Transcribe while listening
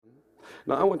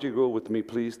Now, I want you to go with me,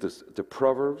 please, to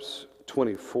Proverbs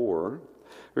 24.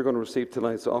 We're going to receive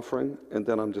tonight's offering, and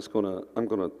then I'm going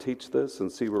to teach this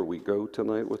and see where we go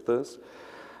tonight with this.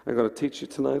 I'm going to teach you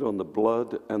tonight on the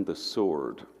blood and the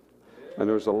sword. And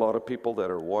there's a lot of people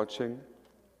that are watching.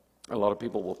 A lot of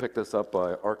people will pick this up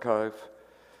by archive.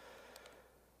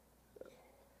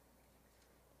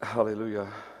 Hallelujah.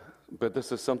 But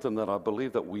this is something that I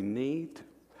believe that we need.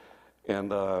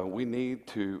 And we need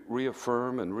to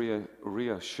reaffirm and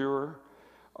reassure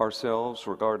ourselves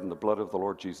regarding the blood of the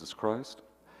Lord Jesus Christ,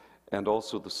 and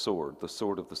also the sword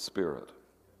of the Spirit.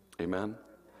 Amen?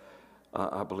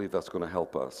 I believe that's going to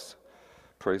help us.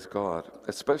 Praise God.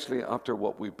 Especially after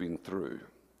what we've been through.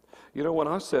 You know, when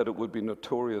I said it would be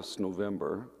Notorious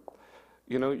November,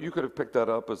 you know, you could have picked that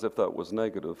up as if that was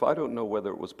negative. I don't know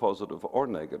whether it was positive or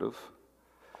negative.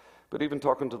 But even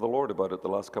talking to the Lord about it the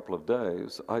last couple of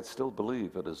days, I still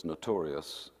believe it is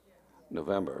Notorious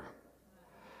November.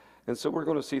 And so we're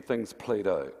going to see things played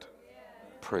out.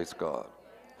 Praise God.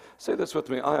 Say this with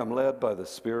me. I am led by the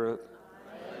Spirit.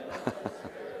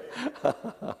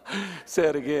 Say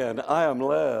it again. I am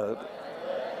led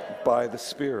by the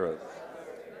Spirit.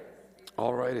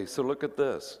 All righty. So look at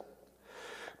this.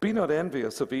 Be not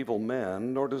envious of evil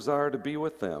men, nor desire to be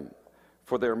with them.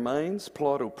 For their minds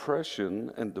plot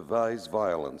oppression and devise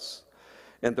violence,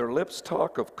 and their lips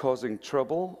talk of causing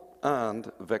trouble and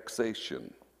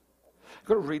vexation. I'm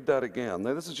going to read that again.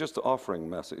 Now, this is just the offering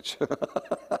message.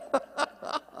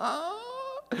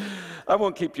 I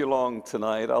won't keep you long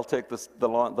tonight. I'll take the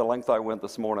length I went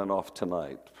this morning off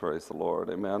tonight. Praise the Lord.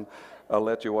 Amen. I'll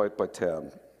let you out by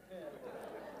 10.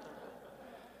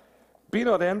 Be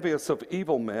not envious of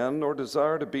evil men, nor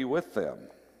desire to be with them.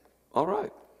 All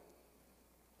right.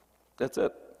 That's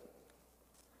it.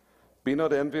 Be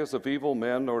not envious of evil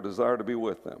men, nor desire to be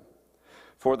with them.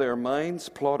 For their minds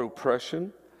plot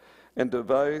oppression and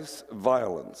devise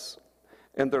violence,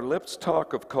 and their lips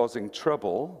talk of causing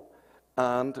trouble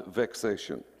and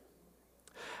vexation.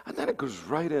 And then it goes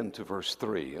right into verse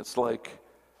 3. It's like,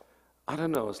 I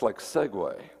don't know, it's like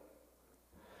segue.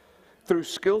 Through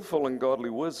skillful and godly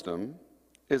wisdom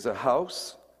is a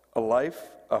house, a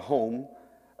life, a home,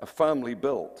 a family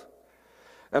built.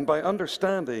 And by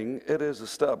understanding, it is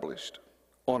established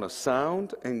on a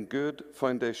sound and good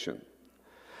foundation.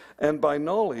 And by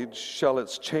knowledge shall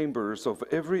its chambers of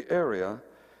every area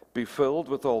be filled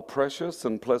with all precious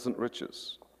and pleasant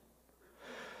riches.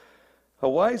 A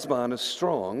wise man is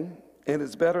strong and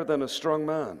is better than a strong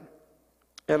man.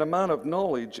 And a man of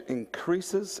knowledge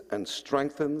increases and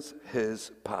strengthens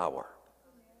his power.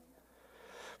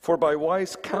 For by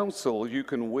wise counsel you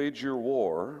can wage your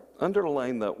war.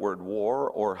 Underline that word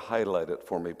war, or highlight it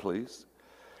for me, please.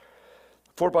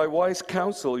 For by wise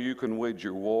counsel you can wage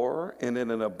your war, and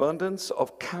in an abundance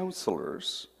of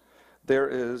counselors there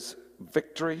is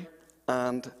victory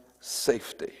and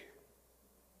safety.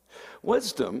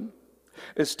 Wisdom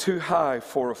is too high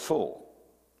for a fool.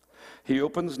 He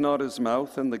opens not his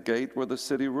mouth in the gate where the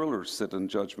city rulers sit in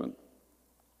judgment.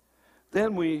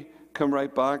 Then we come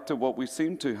right back to what we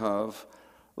seem to have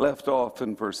left off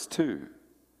in verse 2.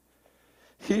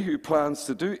 He who plans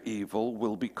to do evil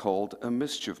will be called a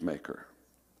mischief maker.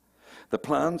 The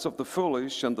plans of the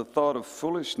foolish and the thought of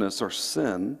foolishness are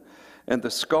sin, and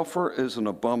the scoffer is an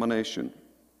abomination.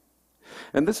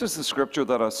 And this is the scripture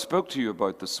that I spoke to you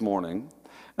about this morning,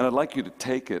 and I'd like you to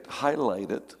take it,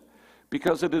 highlight it,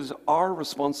 because it is our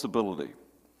responsibility.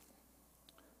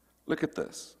 Look at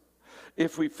this.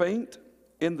 If we faint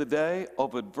in the day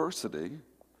of adversity,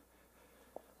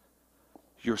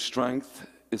 your strength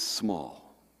is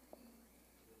small.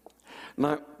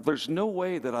 Now, there's no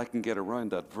way that I can get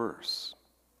around that verse.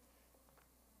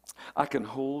 I can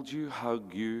hold you,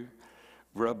 hug you,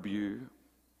 rub you,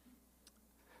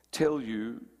 tell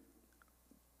you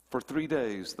for 3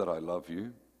 days that I love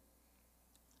you.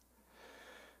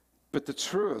 But the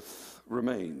truth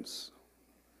remains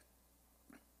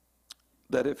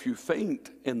that if you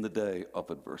faint in the day of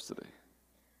adversity,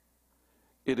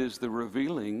 it is the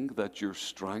revealing that your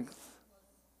strength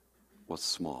was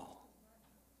small.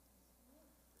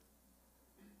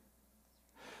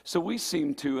 So we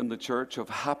seem to, in the church,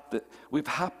 we've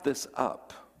happed this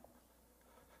up.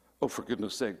 Oh, for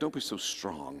goodness sake, don't be so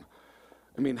strong.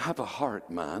 I mean, have a heart,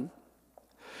 man.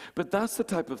 But that's the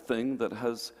type of thing that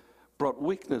has brought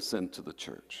weakness into the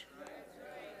church.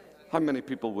 How many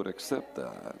people would accept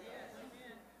that?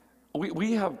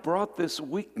 We have brought this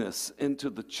weakness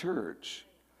into the church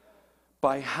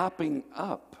by happing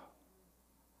up,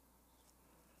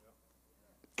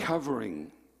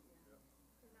 covering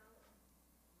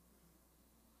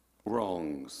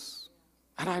wrongs.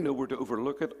 And I know we're to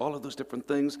overlook it, all of those different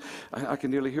things. I can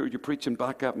nearly hear you preaching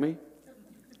back at me.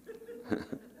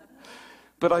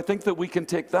 But I think that we can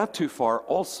take that too far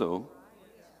also,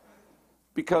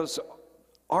 because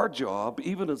our job,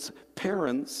 even as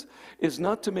parents, is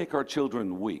not to make our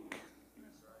children weak.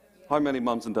 How many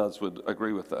moms and dads would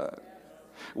agree with that?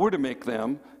 We're to make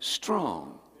them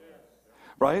strong.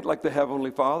 Right? Like the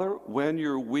Heavenly Father, when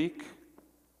you're weak,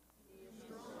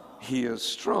 He is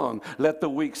strong. Let the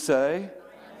weak say,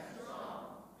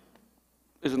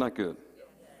 isn't that good?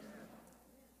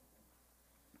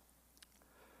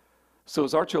 So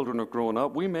as our children are growing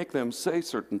up, we make them say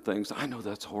certain things. I know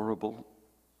that's horrible.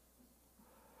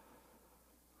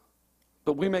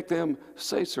 But we make them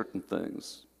say certain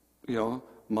things. You know,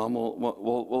 Mom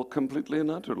will completely and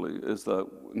utterly is that,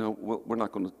 no, we're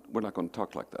not going to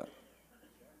talk like that.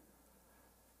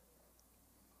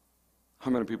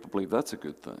 How many people believe that's a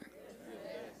good thing?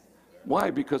 Why?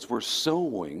 Because we're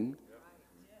sowing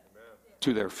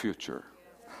to their future.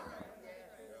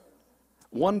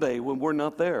 One day when we're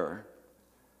not there,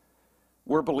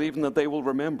 we're believing that they will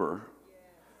remember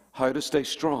how to stay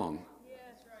strong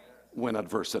when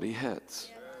adversity hits,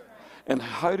 and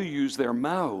how to use their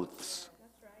mouths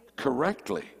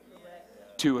correctly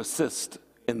to assist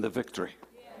in the victory.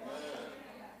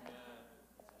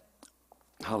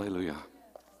 Hallelujah.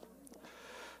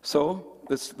 So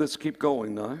let's keep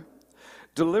going now.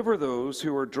 Deliver those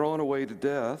who are drawn away to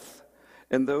death,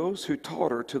 and those who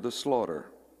totter to the slaughter.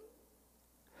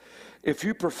 If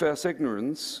you profess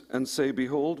ignorance and say,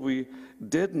 behold, we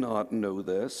did not know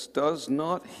this, does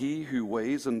not he who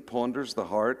weighs and ponders the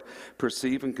heart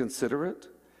perceive and consider it?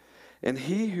 And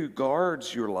he who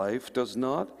guards your life, does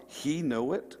not he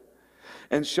know it?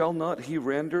 And shall not he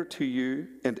render to you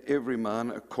and every man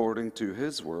according to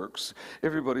his works?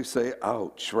 Everybody say,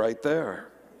 ouch, right there.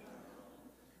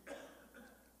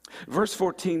 Verse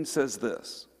 14 says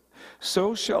this,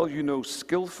 so shall you know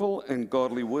skillful and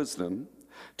godly wisdom,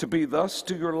 to be thus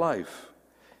to your life.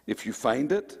 If you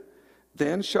find it,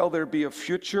 then shall there be a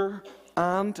future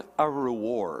and a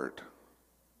reward.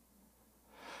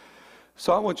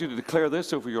 So I want you to declare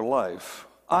this over your life.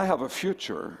 I have a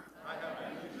future,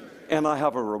 and I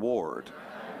have a reward.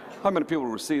 How many people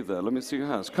receive that? Let me see your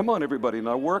hands. Come on, everybody.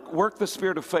 Now work the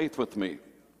spirit of faith with me.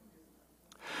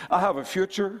 I have a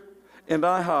future, and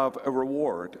I have a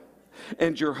reward.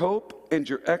 And your hope and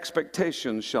your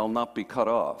expectations shall not be cut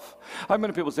off. How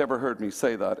many people have ever heard me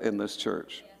say that in this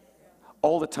church?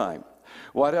 All the time.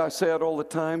 Why do I say it all the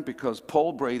time? Because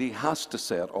Paul Brady has to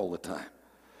say it all the time.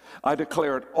 I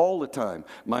declare it all the time.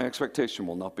 My expectation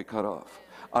will not be cut off.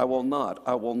 I will not.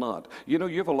 I will not. You know,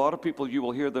 you have a lot of people, you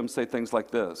will hear them say things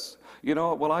like this. You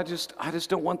know, well, I just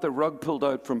don't want the rug pulled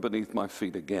out from beneath my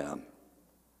feet again.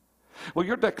 Well,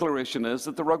 your declaration is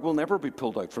that the rug will never be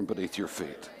pulled out from beneath your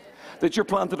feet. That you're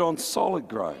planted on solid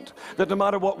ground. That no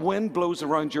matter what wind blows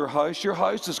around your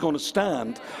house is going to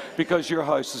stand because your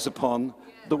house is upon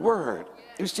the Word.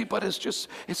 You see, but it's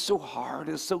so hard,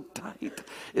 it's so tight.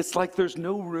 It's like there's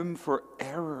no room for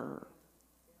error.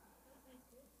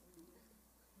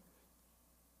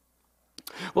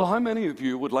 Well, how many of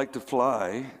you would like to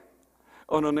fly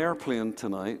on an airplane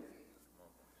tonight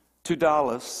to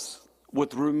Dallas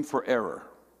with room for error?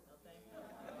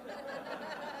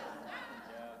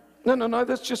 No,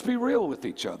 let's just be real with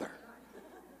each other.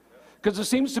 Because it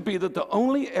seems to be that the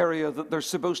only area that there's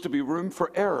supposed to be room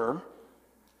for error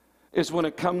is when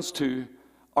it comes to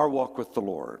our walk with the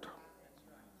Lord,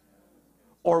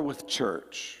 or with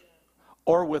church,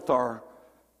 or with our,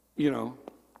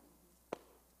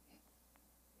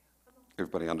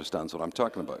 everybody understands what I'm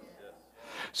talking about.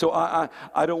 So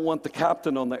I don't want the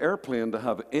captain on the airplane to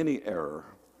have any error.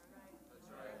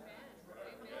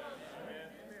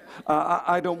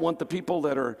 I don't want the people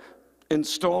that are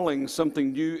installing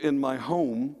something new in my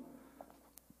home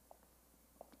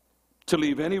to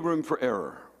leave any room for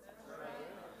error.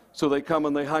 So they come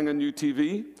and they hang a new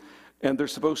TV, and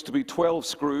there's supposed to be 12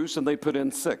 screws, and they put in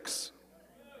 6.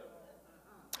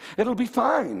 It'll be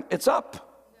fine. It's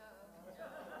up.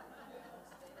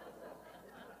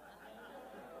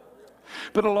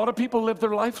 But a lot of people live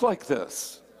their life like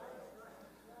this.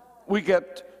 We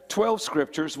get 12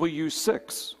 scriptures, we use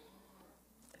 6.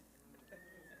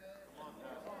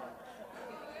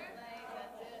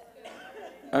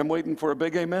 I'm waiting for a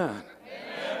big amen.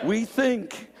 Amen. We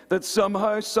think that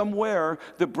somehow, somewhere,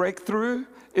 the breakthrough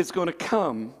is going to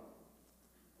come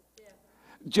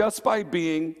just by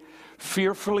being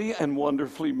fearfully and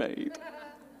wonderfully made.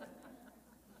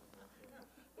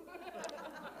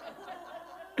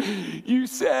 You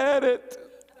said it.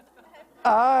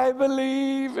 I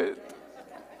believe it.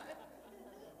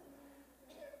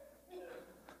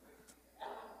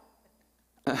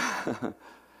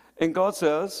 And God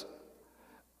says,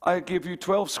 I give you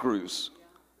 12 screws,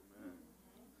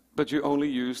 but you only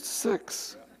used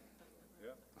 6.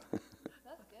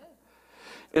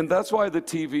 And that's why the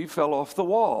TV fell off the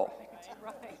wall.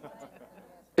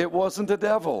 It wasn't the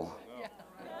devil.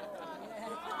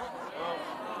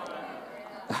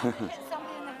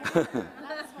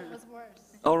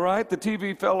 All right, the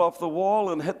TV fell off the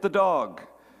wall and hit the dog.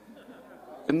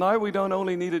 And now we don't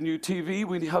only need a new TV,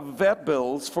 we have vet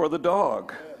bills for the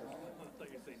dog.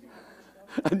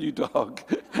 A new dog.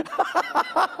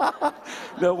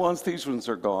 No, once these ones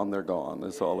are gone, they're gone.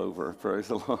 It's all over. Praise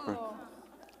the Lord.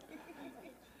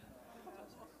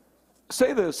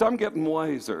 Say this, I'm getting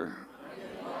wiser.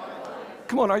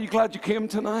 Come on, are you glad you came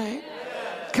tonight?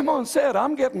 Come on, say it,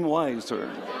 I'm getting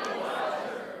wiser.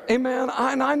 Amen.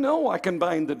 I know I can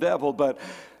bind the devil, but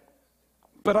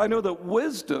I know that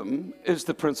wisdom is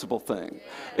the principal thing.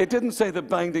 It didn't say that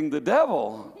binding the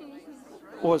devil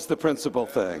was the principal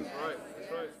thing.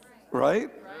 Right?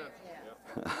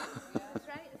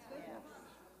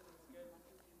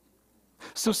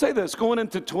 So say this, going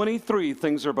into 23,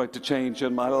 things are about to change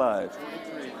in my life.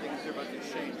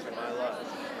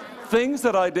 Things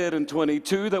that I did in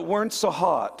 22 that weren't so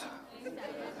hot.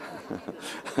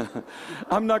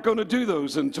 I'm not going to do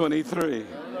those in 23.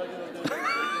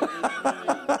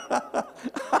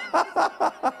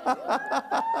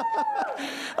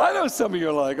 I know some of you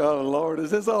are like, oh Lord,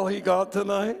 is this all he got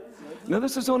tonight? No,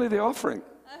 this is only the offering.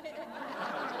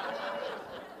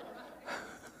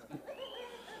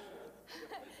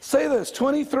 Say this,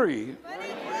 23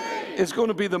 is going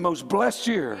to be the most blessed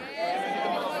year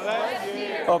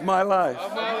of my life.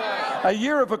 A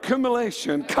year of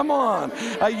accumulation. Come on.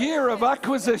 A year of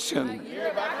acquisition.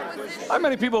 How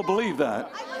many people believe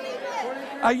that?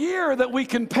 A year that we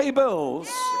can pay bills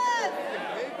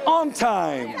on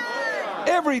time,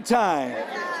 every time,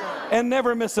 and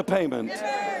never miss a payment.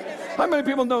 How many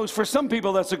people knows for some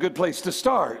people that's a good place to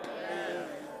start?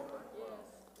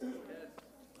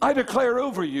 I declare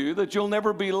over you that you'll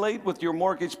never be late with your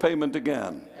mortgage payment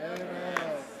again.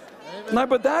 Now,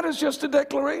 but that is just a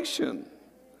declaration.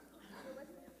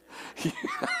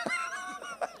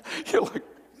 You're like,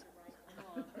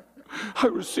 I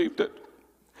received it.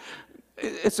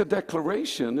 It's a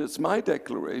declaration. It's my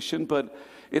declaration, but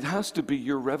it has to be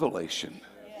your revelation.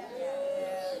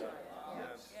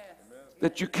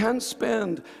 That you can't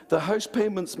spend the house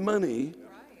payment's money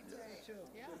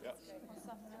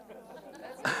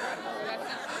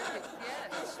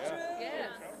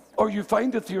or you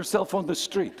findeth yourself on the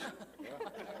street.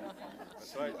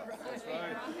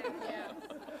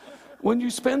 When you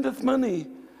spendeth money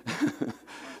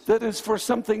that is for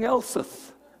something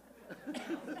elseth,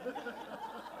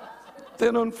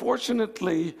 then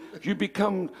unfortunately you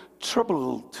become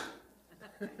troubled.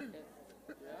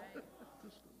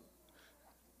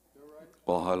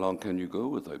 Well, how long can you go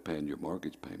without paying your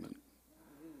mortgage payment?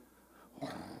 Oh,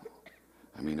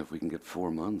 I mean, if we can get 4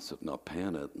 months of not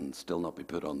paying it and still not be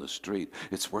put on the street,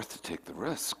 it's worth to take the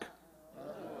risk.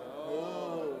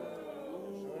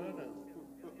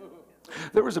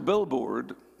 There was a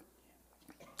billboard.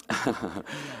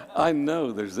 I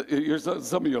know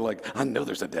some of you are like, I know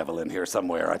there's a devil in here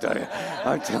somewhere. I tell you,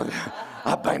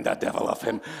 I bind that devil off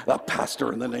him, that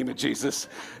pastor, in the name of Jesus.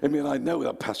 I mean, I know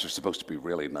that pastor's supposed to be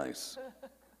really nice.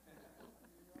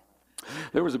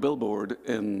 There was a billboard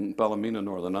in Ballymena,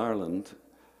 Northern Ireland,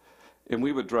 and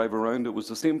we would drive around. It was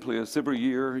the same place every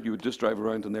year. You would just drive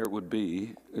around, and there it would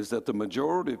be. Is that the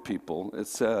majority of people? It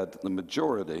said the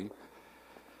majority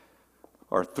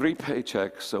are 3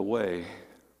 paychecks away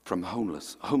from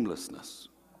homelessness.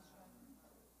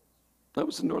 That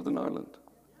was in Northern Ireland.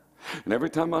 And every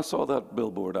time I saw that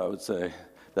billboard, I would say,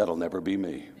 that'll never be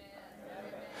me.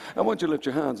 I want you to lift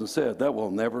your hands and say it. That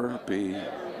will never be.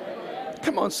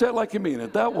 Come on, say it like you mean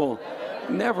it. That will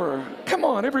never. Come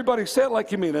on, everybody, say it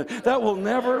like you mean it. That will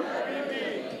never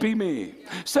be me.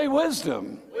 Say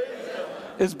wisdom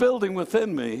is building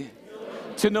within me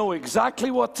to know exactly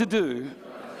what to do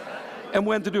and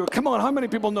when to do it. Come on, how many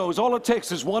people knows all it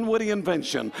takes is one witty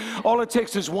invention? All it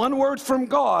takes is one word from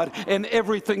God and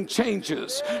everything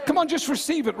changes. Come on, just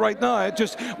receive it right now.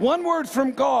 Just one word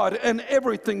from God and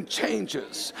everything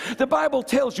changes. The Bible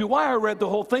tells you, why I read the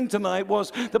whole thing tonight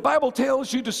was, the Bible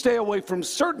tells you to stay away from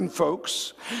certain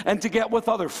folks and to get with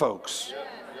other folks.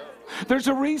 There's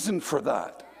a reason for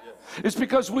that. It's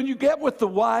because when you get with the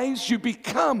wise, you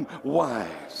become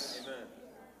wise.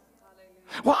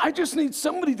 Well, I just need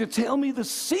somebody to tell me the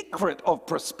secret of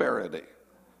prosperity.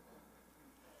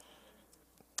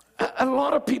 A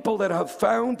lot of people that have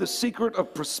found the secret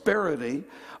of prosperity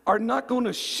are not going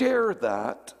to share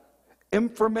that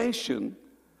information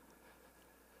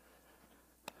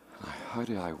how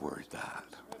do I word that?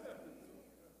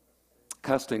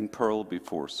 Casting pearl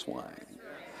before swine.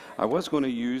 I was going to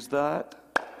use that,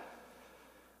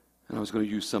 and I was going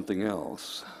to use something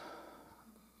else,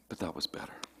 but that was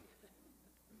better.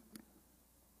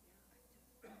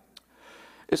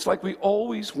 It's like we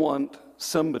always want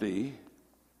somebody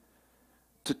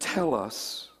to tell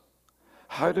us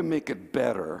how to make it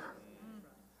better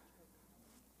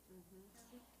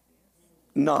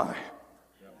now.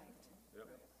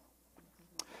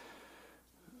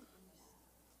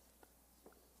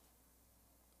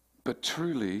 But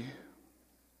truly,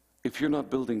 if you're not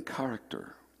building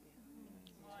character,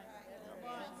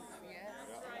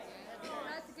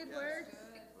 That's a good word.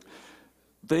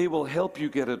 they will help you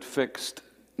get it fixed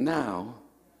now,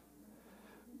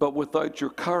 but without your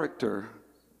character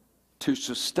to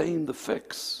sustain the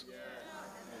fix,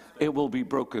 it will be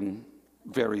broken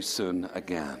very soon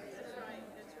again.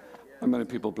 How many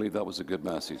people believe that was a good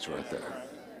message right there?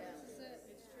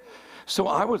 So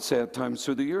I would say at times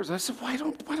through the years, I said, why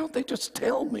don't they just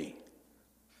tell me?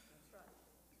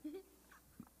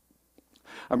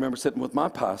 I remember sitting with my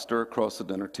pastor across the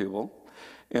dinner table,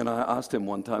 and I asked him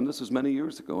one time, this was many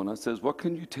years ago, and I says, what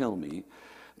can you tell me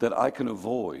that I can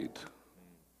avoid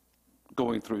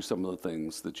going through some of the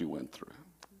things that you went through,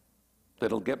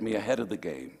 that'll get me ahead of the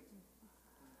game?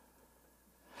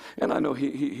 And I know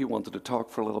he wanted to talk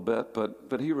for a little bit,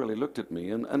 but he really looked at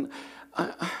me, and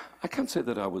I can't say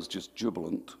that I was just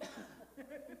jubilant.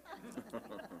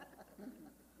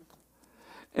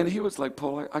 And he was like,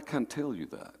 Paul, I can't tell you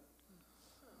that.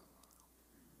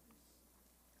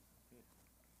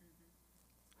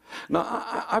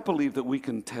 Now, I believe that we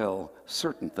can tell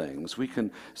certain things. We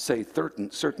can say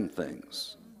certain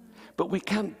things. But we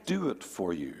can't do it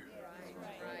for you.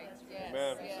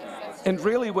 Amen. And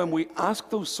really, when we ask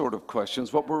those sort of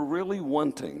questions, what we're really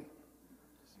wanting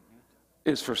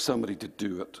is for somebody to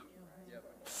do it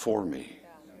for me.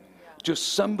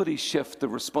 Just somebody shift the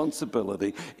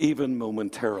responsibility, even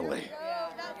momentarily.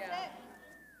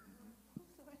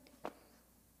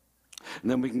 And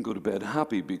then we can go to bed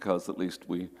happy because at least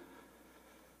we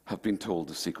have been told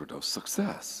the secret of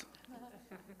success.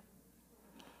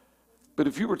 But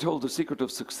if you were told the secret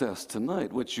of success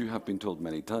tonight, which you have been told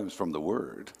many times from the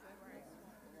Word,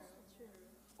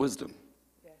 wisdom.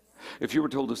 If you were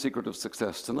told the secret of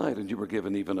success tonight and you were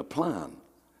given even a plan,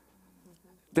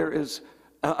 there is,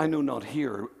 I know not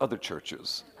here, other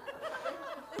churches,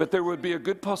 but there would be a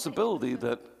good possibility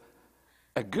that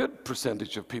a good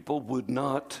percentage of people would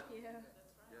not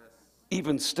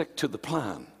even stick to the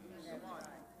plan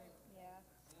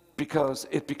because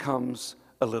it becomes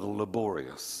a little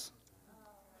laborious.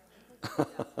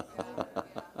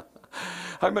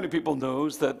 How many people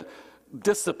knows that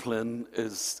discipline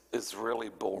is really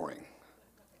boring?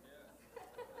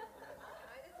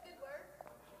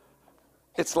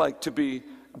 It's like to be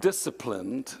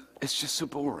disciplined, it's just so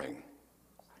boring.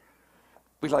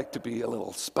 We like to be a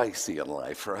little spicy in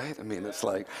life, right? I mean, it's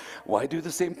like, why do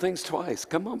the same things twice?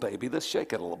 Come on, baby, let's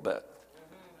shake it a little bit.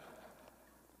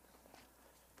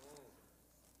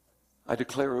 I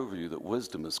declare over you that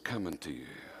wisdom is coming to you.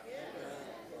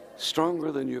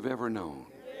 Stronger than you've ever known.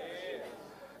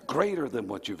 Greater than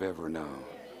what you've ever known.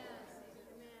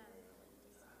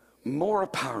 More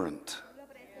apparent.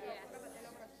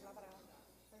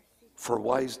 For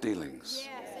wise dealings.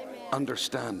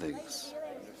 Understandings.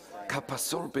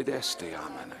 Kapasur bidesti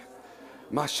amane.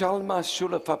 Mashal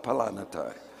mashula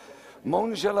papalanata.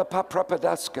 Monjala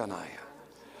paprapadaskanaya.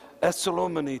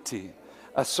 Esolomaniti.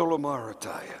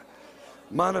 Asolomarataya.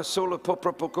 Manasola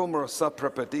poprapokomara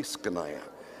saprapadiskanaya.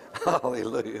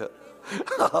 Hallelujah.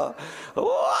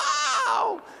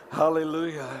 Wow.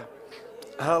 Hallelujah.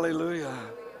 Hallelujah.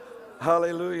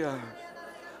 Hallelujah.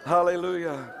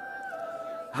 Hallelujah.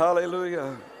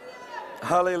 Hallelujah.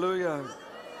 Hallelujah.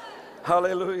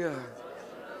 Hallelujah.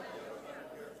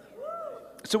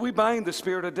 So we bind the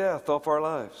spirit of death off our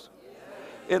lives.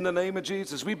 In the name of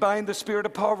Jesus. We bind the spirit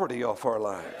of poverty off our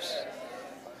lives.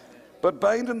 But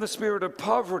binding the spirit of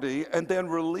poverty and then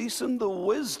releasing the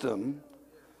wisdom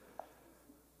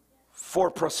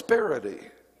for prosperity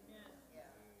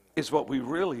is what we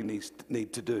really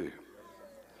need to do.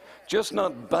 Just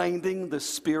not binding the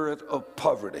spirit of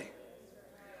poverty.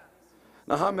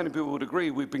 Now, how many people would agree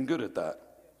we've been good at that?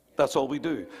 That's all we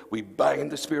do. We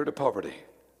bind the spirit of poverty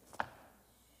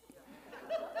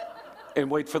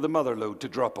and wait for the mother load to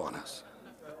drop on us.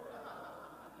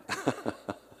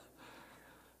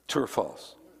 True or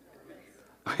false?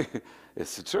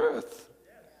 It's the truth.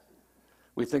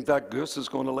 We think that goose is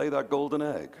going to lay that golden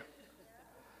egg.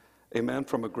 Amen,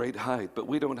 from a great height. But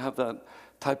we don't have that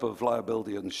type of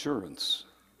liability insurance.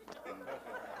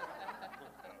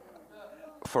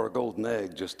 for a golden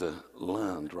egg just to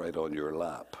land right on your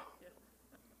lap.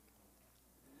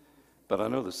 But I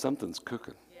know that something's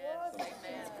cooking.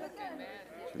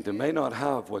 They may not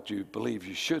have what you believe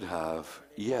you should have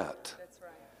yet,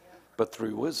 but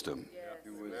through wisdom,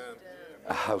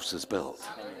 a house is built.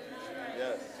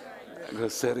 I'm going to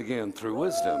say it again. Through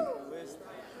wisdom,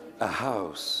 a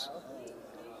house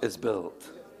is built.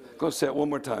 I'm going to say it one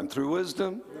more time. Through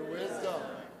wisdom,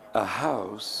 a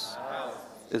house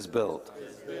is built.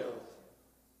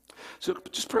 So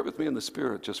just pray with me in the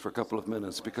Spirit just for a couple of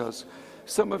minutes, because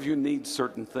some of you need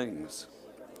certain things.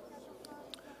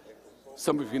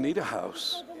 Some of you need a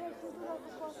house.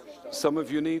 Some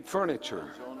of you need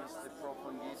furniture.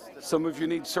 Some of you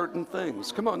need certain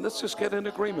things. Come on, let's just get in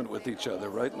agreement with each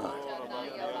other right now.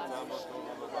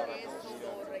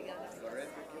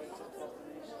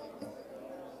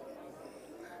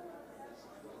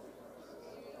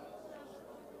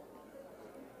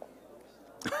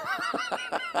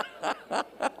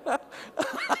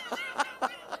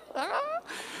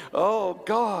 Oh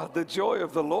God, the joy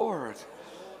of the Lord.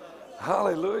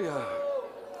 Hallelujah.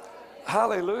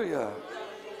 Hallelujah.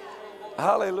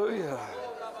 Hallelujah.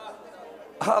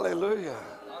 Hallelujah.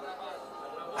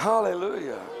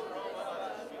 Hallelujah.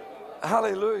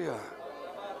 Hallelujah.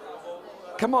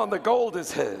 Come on, the gold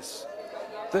is his.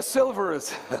 The silver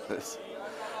is his.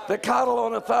 The cattle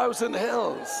on 1,000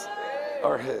 hills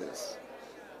are his.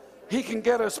 He can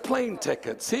get us plane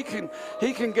tickets. He can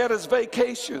get us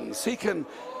vacations. He can,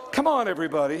 come on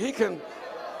everybody, he can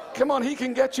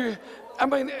get you, I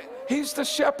mean, he's the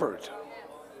shepherd.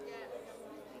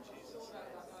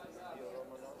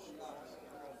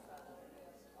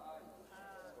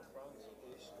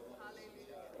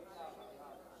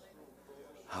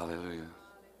 Hallelujah.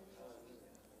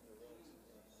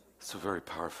 So very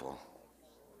powerful.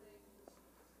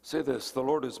 Say this: the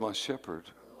Lord is my shepherd,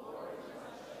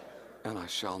 and I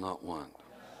shall not want.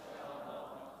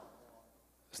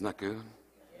 Isn't that good?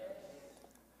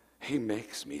 He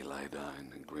makes me lie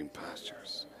down in green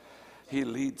pastures. He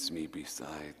leads me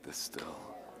beside the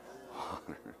still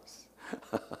waters.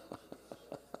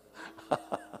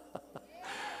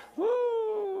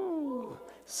 Woo!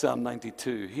 Psalm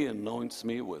 92, he anoints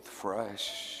me with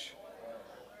fresh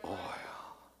oil.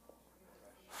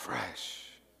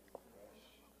 Fresh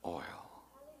oil.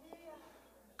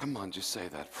 Come on, just say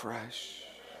that. Fresh.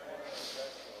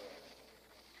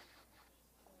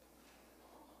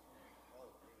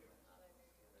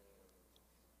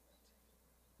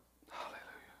 Hallelujah.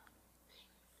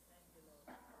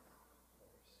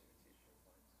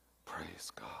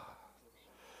 Praise God.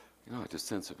 You know, I just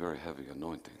sense a very heavy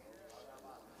anointing.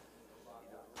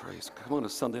 Praise. Come on, a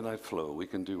Sunday night flow. We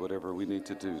can do whatever we need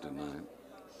to do tonight.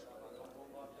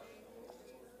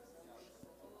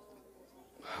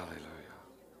 Hallelujah.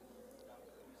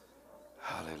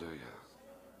 Hallelujah.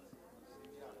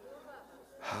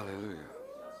 Hallelujah.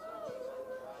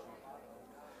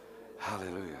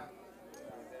 Hallelujah.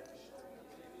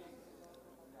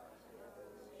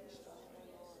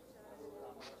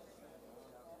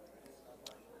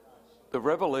 The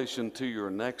revelation to your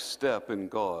next step in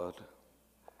God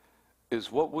is,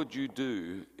 what would you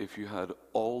do if you had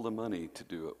all the money to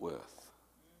do it with?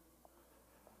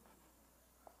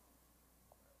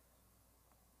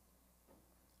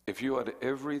 If you had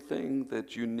everything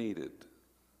that you needed,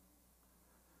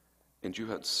 and you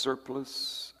had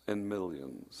surplus and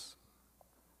millions,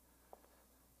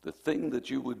 the thing that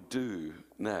you would do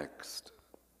next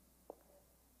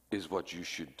is what you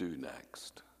should do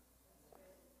next,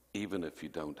 even if you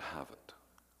don't have it.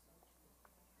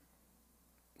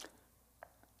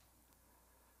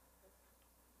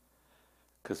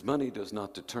 Because money does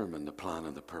not determine the plan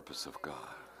and the purpose of God.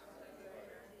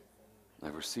 I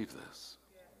receive this.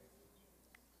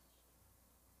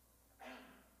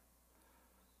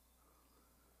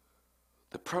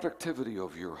 The productivity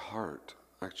of your heart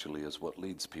actually is what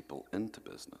leads people into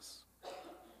business.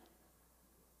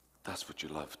 That's what you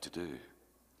love to do.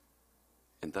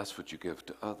 And that's what you give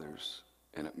to others,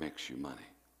 and it makes you money.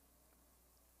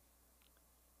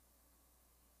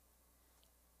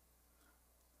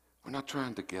 We're not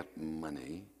trying to get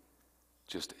money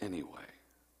just anyway.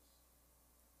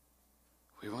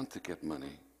 We want to get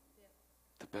money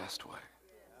the best way.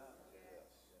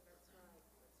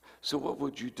 So what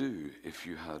would you do if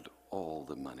you had all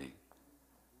the money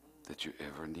that you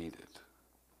ever needed,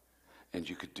 and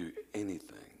you could do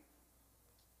anything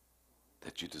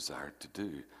that you desired to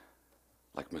do,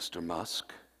 like Mr.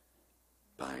 Musk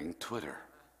buying Twitter?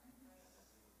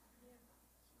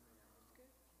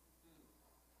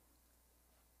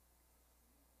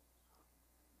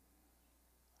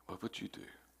 What would you do?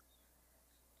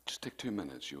 Just Just take 2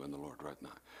 minutes, you and the Lord, right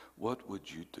now. What would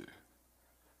you do?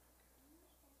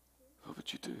 What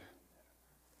would you do?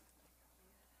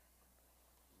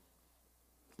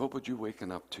 What would you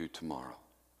waken up to tomorrow?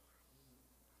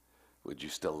 Would you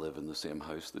still live in the same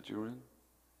house that you were in?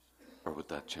 Or would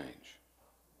that change?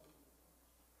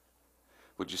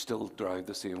 Would you still drive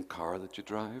the same car that you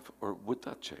drive? Or would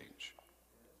that change?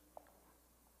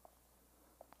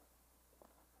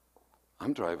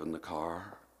 I'm driving the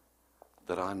car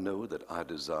that I know that I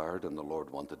desired and the Lord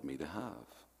wanted me to have.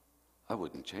 I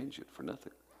wouldn't change it for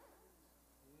nothing.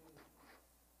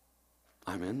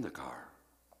 I'm in the car.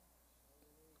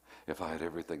 If I had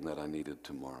everything that I needed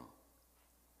tomorrow,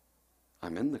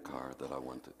 I'm in the car that I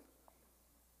wanted.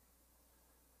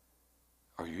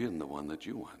 Are you in the one that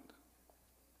you want?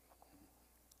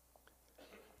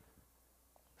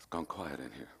 It's gone quiet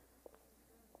in here.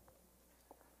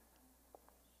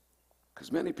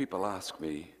 Because many people ask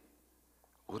me,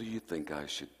 what do you think I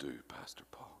should do, Pastor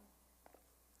Paul?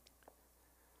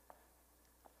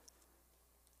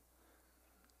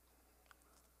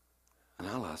 And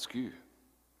I'll ask you,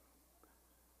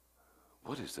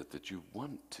 what is it that you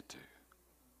want to do?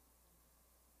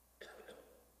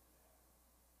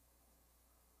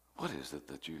 What is it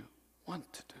that you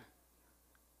want to do?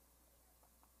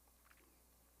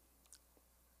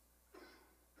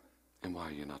 And why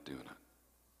are you not doing it?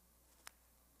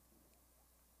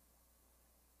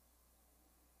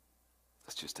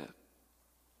 That's just it.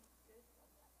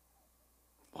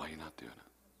 Why are you not doing it?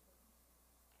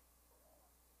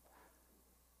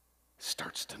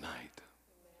 Starts tonight.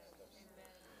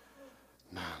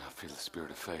 Man, I feel the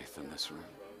spirit of faith in this room.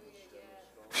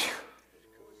 Phew.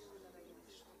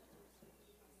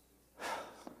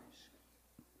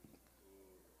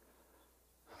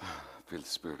 Man, I feel the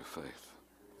spirit of faith.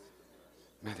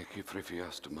 Medici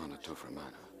prefiaste mana to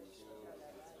vermana.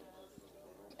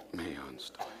 Me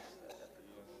onstoy.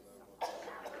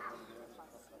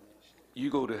 You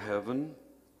go to heaven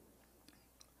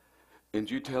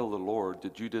and you tell the Lord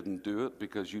that you didn't do it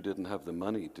because you didn't have the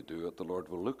money to do it. The Lord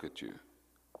will look at you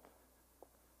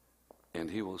and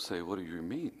he will say, what do you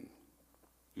mean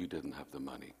you didn't have the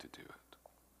money to do it?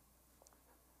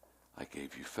 I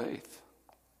gave you faith.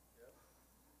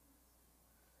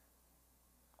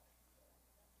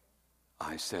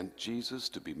 I sent Jesus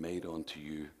to be made unto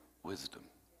you wisdom.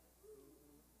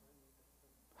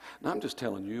 Now I'm just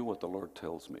telling you what the Lord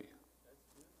tells me.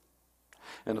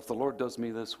 And if the Lord does me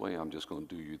this way, I'm just going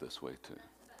to do you this way too.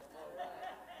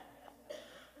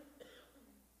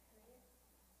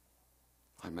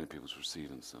 How many people's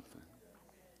receiving something?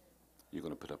 You're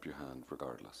going to put up your hand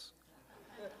regardless.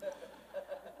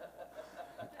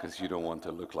 Because you don't want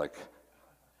to look like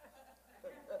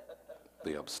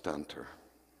the abstanter.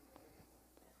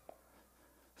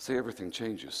 See, everything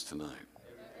changes tonight.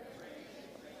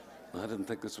 I didn't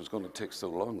think this was going to take so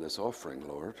long, this offering,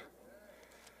 Lord.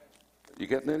 You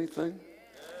getting anything?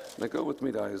 Now go with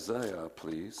me to Isaiah,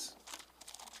 please.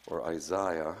 Or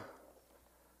Isaiah.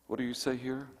 What do you say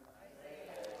here?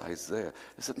 Isaiah.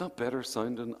 Is it not better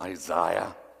sounding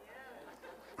Isaiah?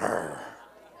 Yeah.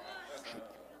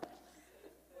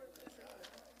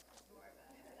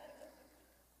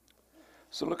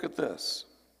 So look at this.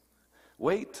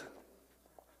 Wait.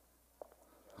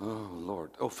 Oh,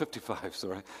 Lord. Oh, 55,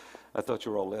 sorry. I thought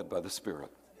you were all led by the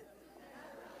Spirit.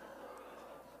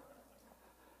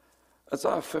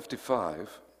 Isaiah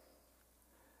 55,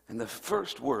 and the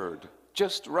first word,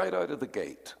 just right out of the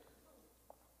gate,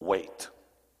 wait.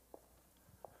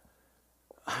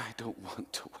 I don't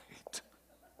want to wait.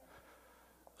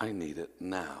 I need it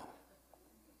now.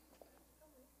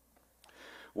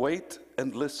 Wait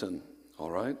and listen,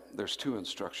 all right? There's 2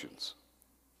 instructions.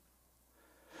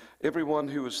 Everyone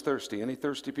who is thirsty, any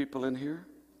thirsty people in here?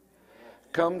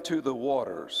 Come to the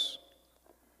waters.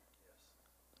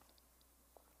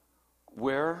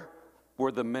 Where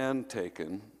were the men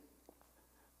taken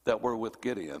that were with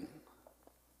Gideon?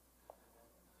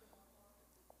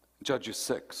 Judges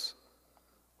 6.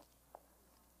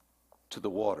 To the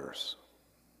waters.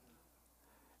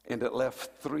 And it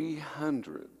left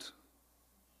 300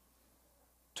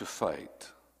 to fight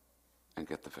and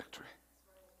get the victory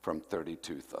from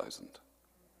 32,000.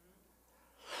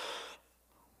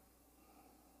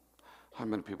 How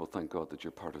many people thank God that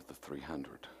you're part of the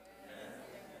 300?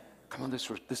 Come on,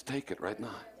 this take it right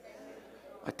now.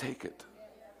 I take it.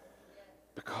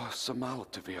 Because Samala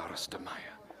to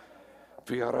Viarastamaya.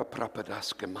 Viara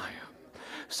Prapadaskemaya.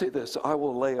 Say this, I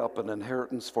will lay up an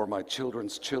inheritance for my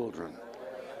children's children.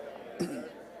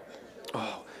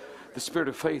 Oh, the spirit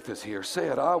of faith is here. Say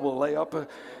it, I will lay up an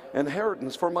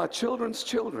inheritance for my children's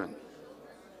children.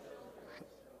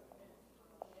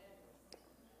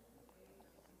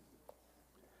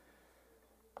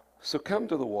 So come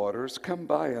to the waters, come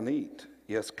by and eat.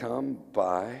 Yes, come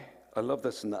by. I love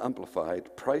this in the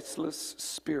Amplified. Priceless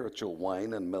spiritual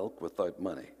wine and milk without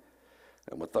money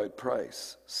and without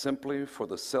price, simply for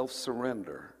the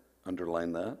self-surrender,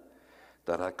 underline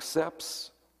that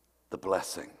accepts the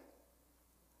blessing.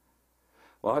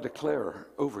 Well, I declare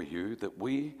over you that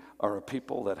we are a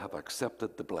people that have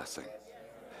accepted the blessing.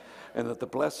 And that the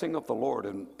blessing of the Lord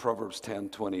in Proverbs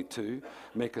 10:22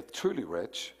 maketh truly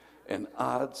rich and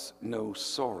adds no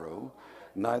sorrow,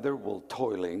 neither will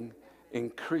toiling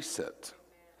increase it.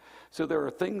 So there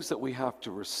are things that we have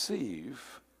to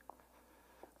receive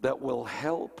that will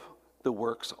help the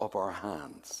works of our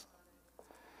hands,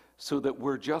 so that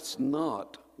we're just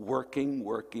not working.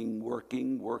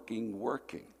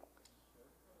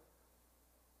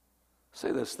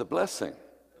 Say this, the blessing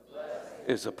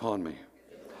is upon me.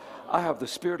 I have the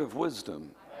spirit of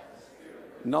wisdom,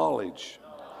 knowledge,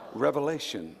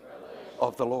 revelation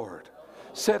of the Lord.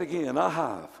 Say it again, I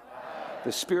have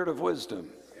the spirit of wisdom,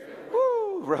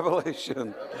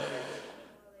 revelation.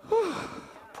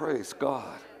 Praise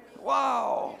God.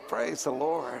 Wow, praise the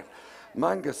Lord.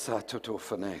 Mangasato to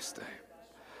fineste.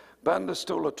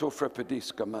 Bandastola to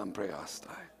frepediska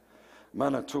mampreastai.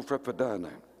 Mana to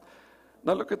frepedane.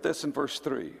 Now look at this in verse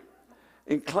 3.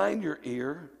 Incline your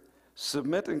ear,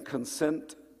 submit and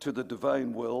consent to the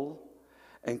divine will,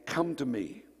 and come to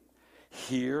me.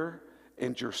 Hear,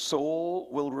 and your soul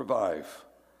will revive.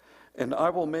 And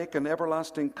I will make an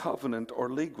everlasting covenant or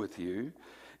league with you,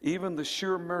 even the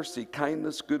sure mercy,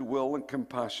 kindness, goodwill, and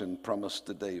compassion promised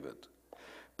to David.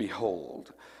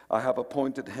 Behold, I have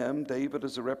appointed him, David,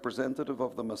 as a representative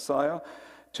of the Messiah,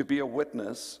 to be a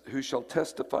witness who shall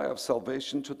testify of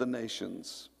salvation to the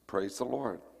nations. Praise the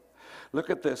Lord. Look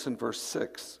at this in verse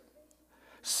 6.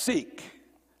 Seek,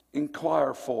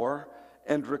 inquire for,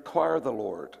 and require the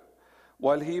Lord,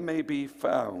 while he may be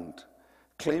found,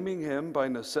 claiming him by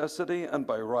necessity and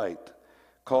by right.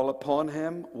 Call upon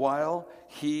him while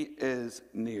he is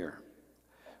near.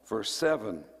 Verse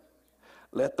 7.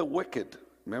 Let the wicked,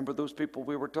 remember those people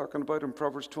we were talking about in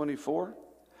Proverbs 24?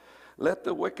 Let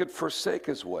the wicked forsake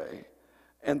his way,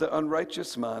 and the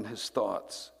unrighteous man his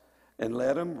thoughts, and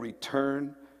let him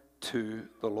return to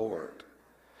the Lord.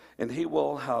 And he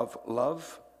will have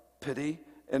love, pity,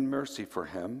 and mercy for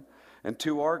him, and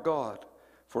to our God,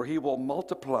 for he will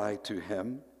multiply to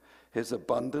him his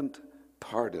abundant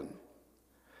pardon.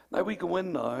 Now we go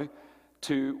in now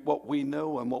to what we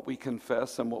know and what we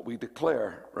confess and what we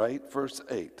declare, right? Verse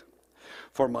 8.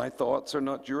 For my thoughts are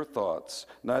not your thoughts,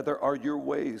 neither are your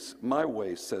ways my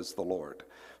ways, says the Lord.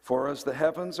 For as the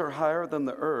heavens are higher than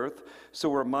the earth,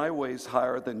 so are my ways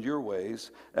higher than your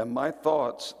ways, and my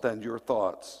thoughts than your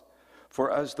thoughts.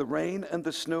 For as the rain and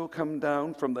the snow come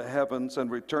down from the heavens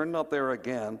and return not there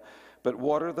again, but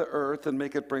water the earth and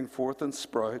make it bring forth and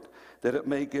sprout, that it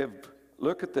may give,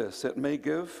 look at this, it may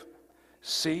give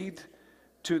seed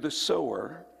to the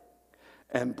sower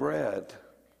and bread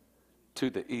to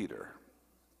the eater.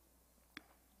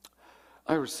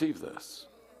 I receive this.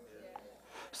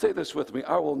 Say this with me.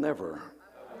 I will never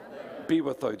be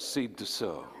without seed to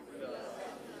sow.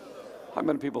 How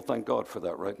many people thank God for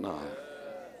that right now?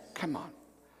 Come on.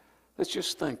 Let's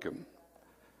just thank him.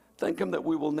 Thank him that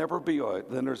we will never be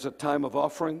out. Then there's a time of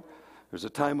offering. There's a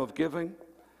time of giving.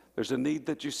 There's a need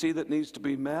that you see that needs to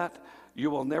be met. You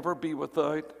will never be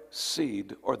without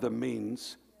seed or the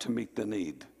means to meet the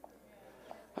need.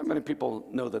 How many people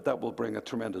know that that will bring a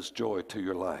tremendous joy to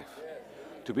your life?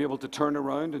 To be able to turn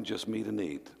around and just meet a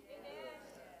need.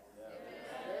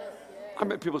 How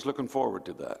many people's looking forward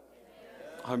to that?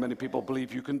 How many people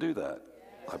believe you can do that?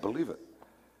 I believe it.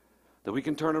 That we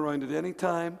can turn around at any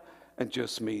time and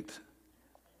just meet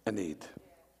a need.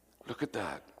 Look at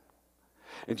that.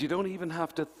 And you don't even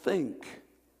have to think,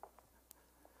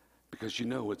 because you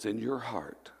know it's in your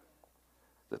heart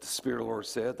that the Spirit of the Lord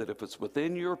said that if it's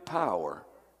within your power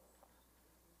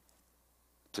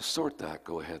to sort that,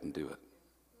 go ahead and do it.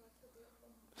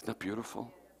 Isn't that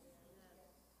beautiful?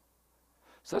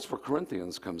 So that's where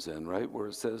Corinthians comes in, right? Where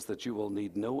it says that you will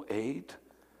need no aid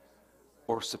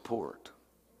or support,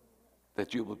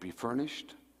 that you will be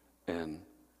furnished in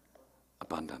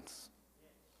abundance.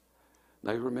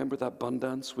 Now, you remember that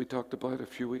abundance we talked about a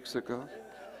few weeks ago?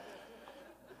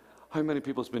 How many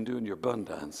people's been doing your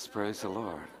abundance? Praise the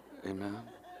Lord. Amen.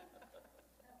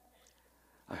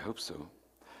 I hope so.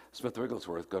 Smith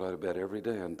Wigglesworth got out of bed every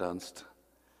day and danced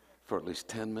for at least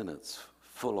 10 minutes,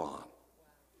 full on.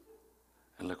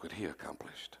 And look what he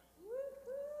accomplished.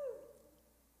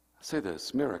 Say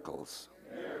this, miracles,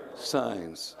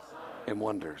 signs, and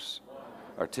wonders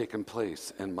are taking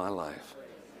place in my life.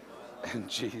 In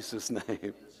Jesus'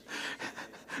 name.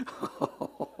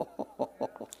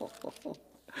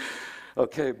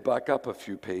 Okay, back up a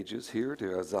few pages here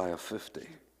to Isaiah 50.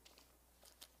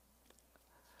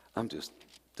 I'm just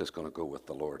going to go with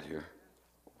the Lord here.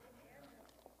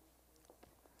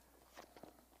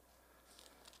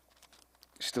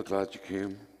 You still glad you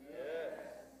came?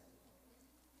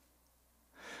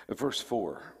 Verse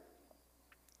 4.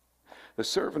 The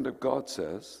servant of God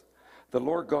says, the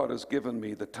Lord God has given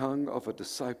me the tongue of a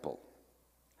disciple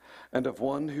and of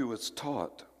one who is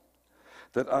taught,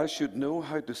 that I should know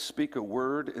how to speak a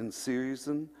word in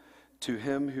season to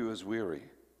him who is weary.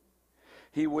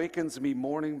 He wakens me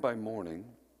morning by morning.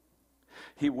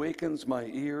 He wakens my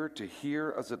ear to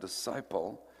hear as a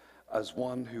disciple, as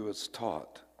one who is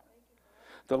taught.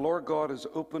 The Lord God has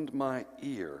opened my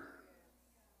ear,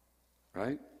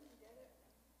 right?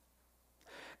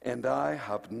 And I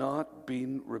have not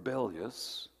been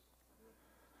rebellious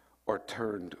or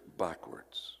turned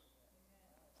backwards.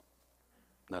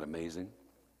 Isn't that amazing?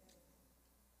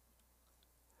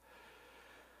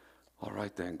 All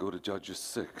right then, go to Judges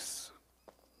 6.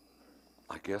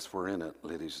 I guess we're in it,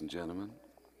 ladies and gentlemen.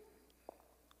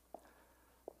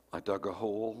 I dug a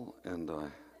hole and I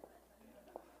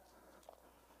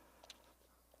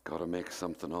got to make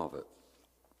something of it.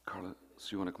 Carla, so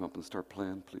you want to come up and start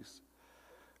playing, please?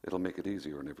 It'll make it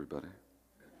easier on everybody.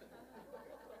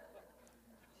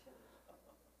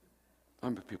 How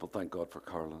many people thank God for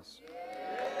Carlos?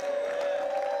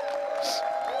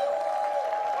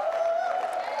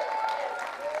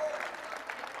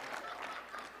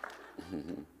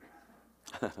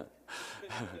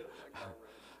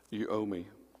 You owe me.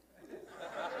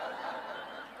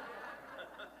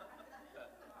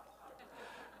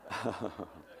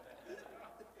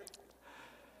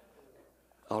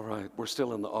 All right, we're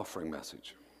still in the offering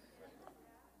message.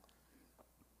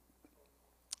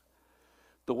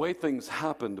 The way things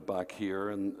happened back here,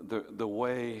 and the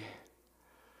way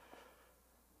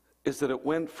is that it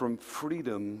went from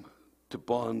freedom to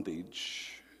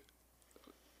bondage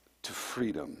to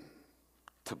freedom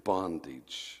to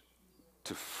bondage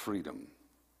to freedom.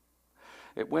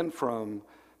 It went from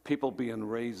people being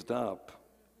raised up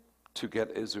to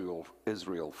get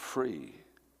Israel free.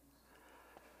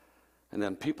 And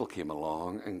then people came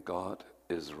along and got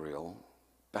Israel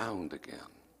bound again.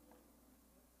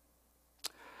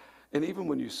 And even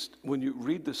when you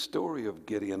read the story of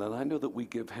Gideon, and I know that we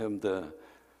give him the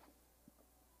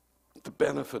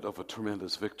benefit of a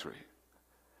tremendous victory.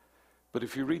 But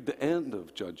if you read the end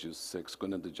of Judges 6,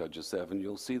 going into Judges 7,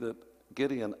 you'll see that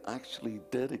Gideon actually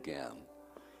did again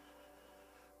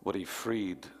what he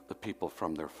freed the people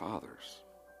from their fathers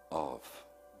of.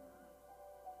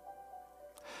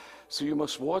 So you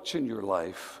must watch in your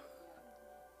life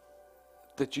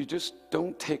that you just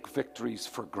don't take victories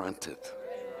for granted.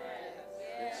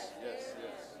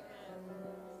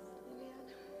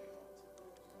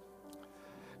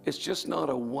 It's just not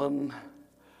a one,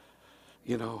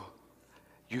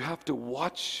 you have to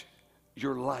watch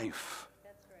your life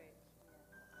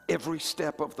every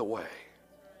step of the way.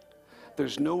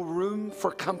 There's no room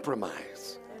for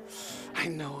compromise. I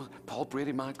know, Paul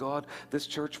Brady, my God, this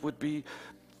church would be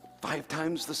 5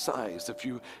 times the size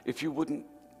if you wouldn't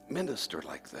minister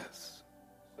like this.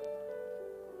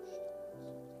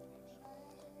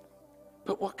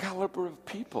 But what caliber of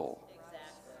people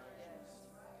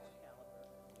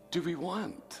do we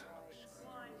want?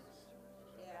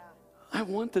 I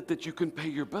want that you can pay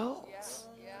your bills.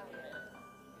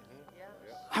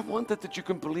 I want that you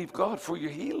can believe God for your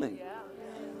healing.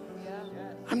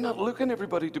 I'm not looking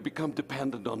everybody to become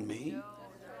dependent on me.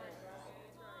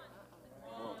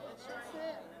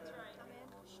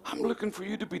 I'm looking for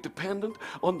you to be dependent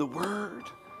on the Word,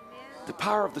 the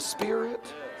power of the Spirit.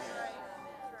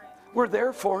 We're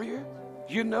there for you.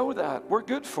 You know that. We're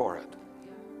good for it.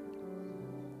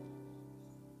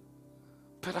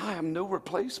 But I am no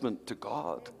replacement to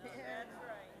God.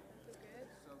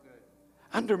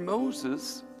 Under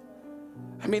Moses,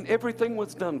 everything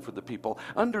was done for the people.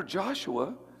 Under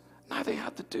Joshua, now they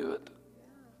had to do it.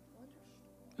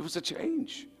 It was a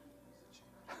change.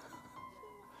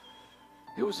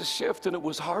 It was a shift, and it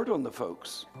was hard on the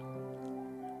folks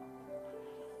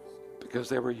because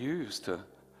they were used to,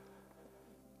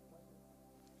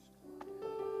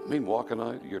 walking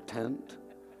out of your tent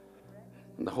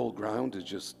and the whole ground is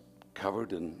just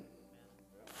covered in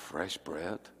fresh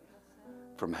bread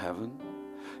from heaven.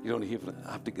 You don't even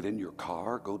have to get in your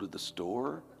car, go to the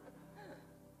store.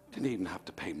 Didn't even have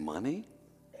to pay money.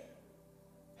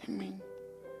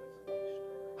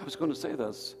 I was going to say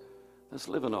that's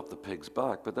living off the pig's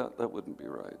back, but that wouldn't be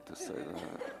right to say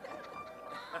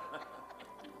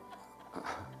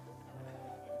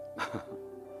that.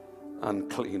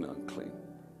 Unclean, unclean.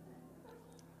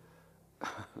 I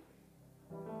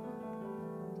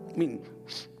mean,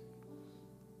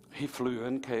 he flew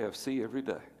in KFC every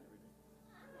day.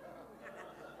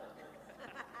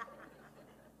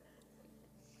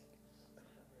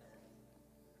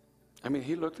 I mean,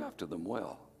 he looked after them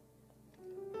well.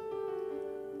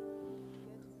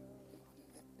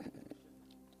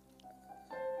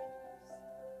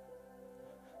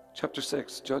 Chapter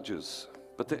 6, Judges.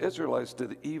 But the Israelites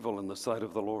did evil in the sight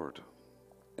of the Lord,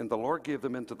 and the Lord gave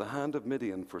them into the hand of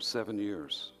Midian for 7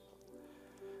 years.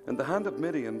 And the hand of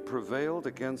Midian prevailed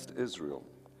against Israel.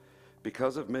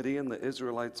 Because of Midian, the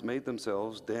Israelites made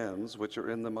themselves dens, which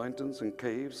are in the mountains, and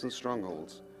caves and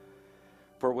strongholds.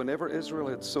 For whenever Israel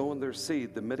had sown their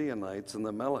seed, the Midianites and the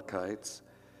Amalekites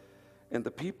and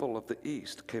the people of the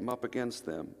east came up against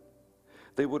them.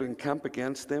 They would encamp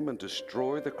against them and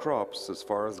destroy the crops as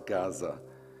far as Gaza,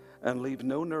 and leave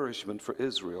no nourishment for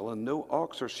Israel, and no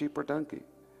ox or sheep or donkey.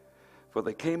 For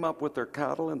they came up with their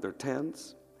cattle and their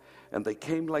tents, and they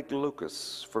came like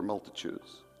locusts for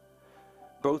multitudes.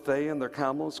 Both they and their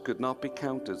camels could not be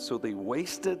counted, so they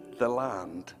wasted the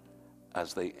land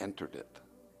as they entered it.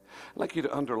 I'd like you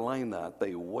to underline that.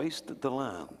 They wasted the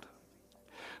land.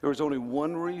 There was only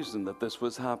one reason that this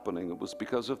was happening. It was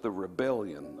because of the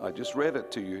rebellion. I just read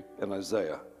it to you in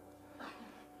Isaiah.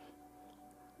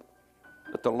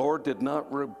 That the Lord did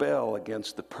not rebel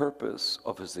against the purpose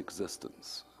of his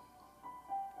existence.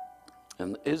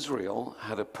 And Israel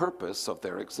had a purpose of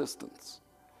their existence,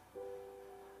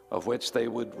 of which they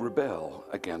would rebel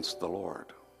against the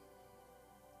Lord.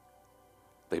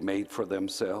 They made for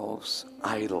themselves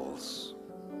idols,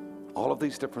 all of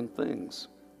these different things.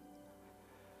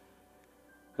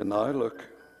 And now look,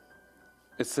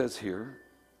 it says here,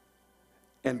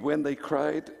 and when they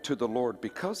cried to the Lord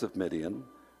because of Midian,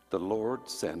 the Lord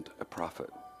sent a prophet.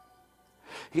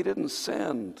 He didn't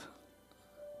send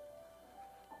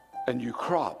a new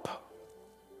crop.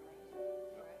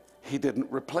 He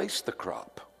didn't replace the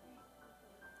crop.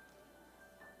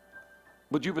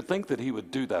 But you would think that he would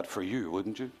do that for you,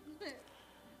 wouldn't you?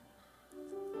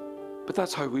 But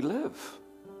that's how we live.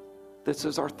 This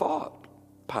is our thought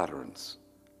patterns.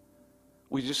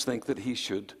 We just think that he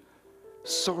should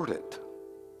sort it.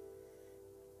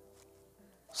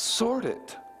 Sort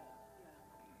it.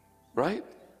 Right?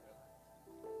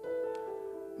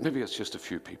 Maybe it's just a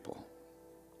few people.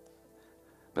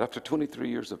 But after 23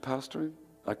 years of pastoring,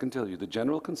 I can tell you the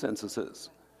general consensus is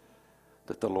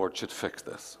that the Lord should fix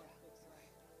this.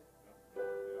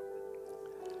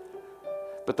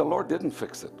 But the Lord didn't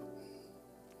fix it.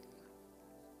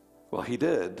 Well, he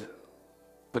did,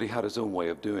 but he had his own way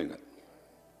of doing it.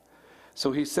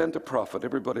 So he sent a prophet.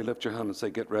 Everybody lift your hand and say,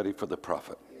 get ready for the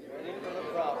prophet.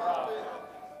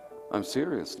 I'm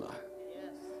serious now.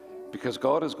 Because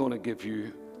God is going to give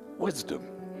you wisdom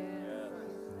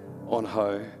on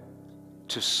how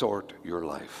to sort your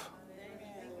life.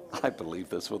 I believe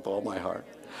this with all my heart.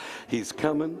 He's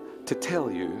coming to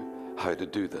tell you how to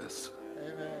do this.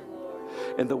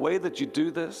 And the way that you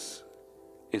do this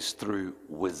is through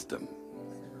wisdom.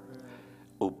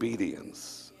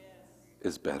 Obedience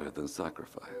is better than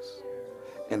sacrifice.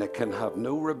 And it can have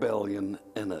no rebellion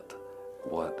in it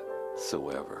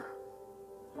whatsoever.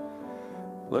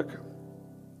 Look.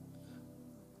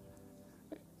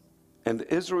 And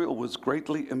Israel was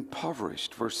greatly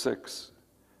impoverished, verse 6,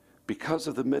 because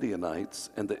of the Midianites,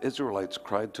 and the Israelites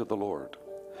cried to the Lord.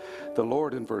 The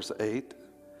Lord, in verse 8,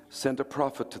 sent a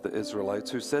prophet to the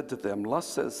Israelites who said to them, thus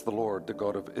says the Lord, the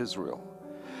God of Israel,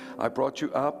 I brought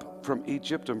you up from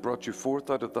Egypt and brought you forth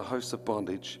out of the house of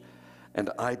bondage, and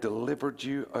I delivered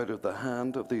you out of the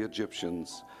hand of the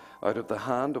Egyptians, out of the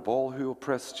hand of all who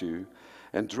oppressed you,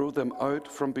 and drove them out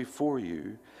from before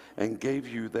you, and gave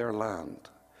you their land.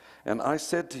 And I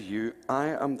said to you, I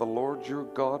am the Lord your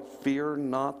God, fear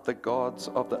not the gods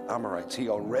of the Amorites. He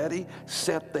already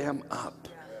set them up,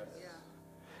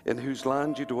 in whose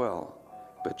land you dwell,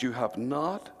 but you have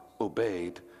not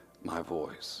obeyed my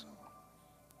voice.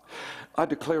 I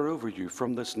declare over you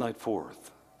from this night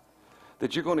forth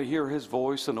that you're going to hear his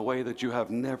voice in a way that you have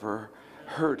never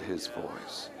heard his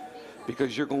voice,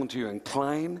 because you're going to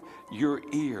incline your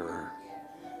ear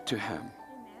to him.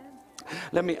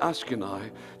 Let me ask you now,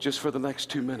 just for the next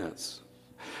 2 minutes,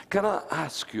 can I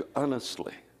ask you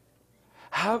honestly,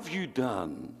 have you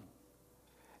done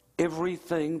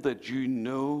everything that you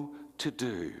know to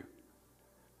do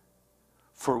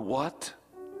for what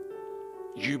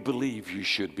you believe you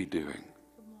should be doing?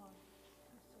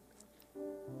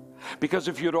 Because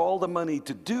if you had all the money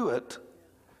to do it,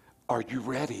 are you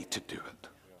ready to do it?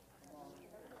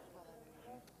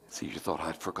 See, you thought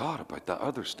I'd forgot about that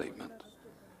other statement.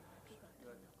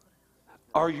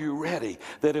 Are you ready?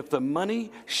 That if the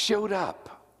money showed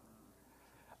up,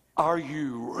 are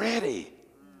you ready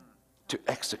to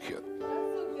execute?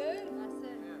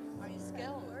 Are you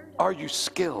skilled? Are you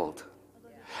skilled?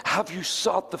 Have you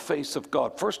sought the face of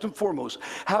God? First and foremost,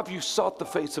 have you sought the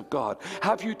face of God?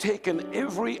 Have you taken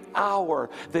every hour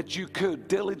that you could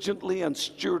diligently and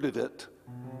stewarded it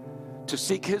to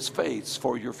seek His face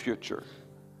for your future?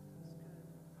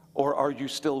 Or are you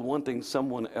still wanting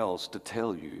someone else to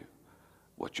tell you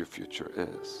what your future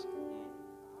is?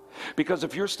 Because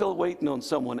if you're still waiting on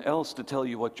someone else to tell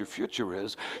you what your future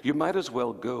is, you might as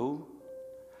well go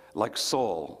like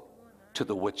Saul to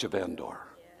the witch of Endor.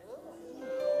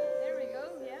 There we go,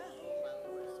 yeah.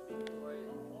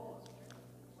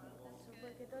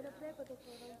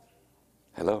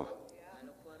 Hello?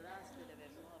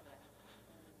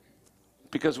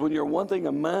 Because when you're wanting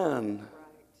a man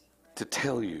to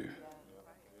tell you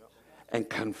and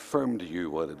confirm to you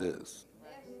what it is,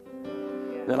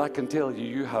 then I can tell you,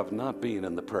 you have not been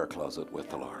in the prayer closet with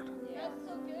the Lord.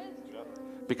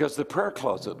 Because the prayer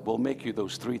closet will make you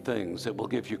those three things. It will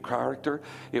give you character,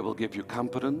 it will give you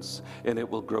competence, and it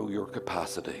will grow your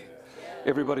capacity.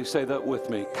 Everybody say that with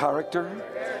me. Character,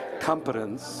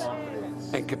 competence,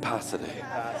 and capacity.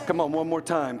 Come on, one more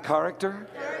time. Character,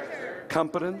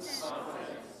 competence,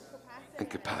 and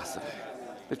capacity.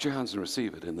 Lift your hands and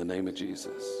receive it in the name of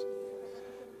Jesus.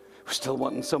 We're still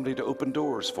wanting somebody to open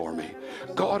doors for me.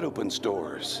 God opens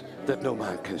doors that no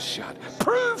man can shut.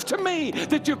 Prove to me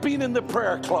that you've been in the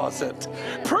prayer closet.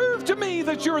 Prove to me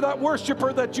that you're that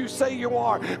worshiper that you say you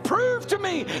are. Prove to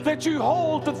me that you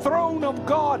hold the throne of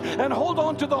God and hold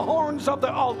on to the horns of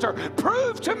the altar.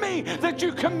 Prove to me that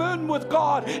you commune with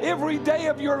God every day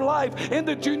of your life and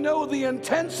that you know the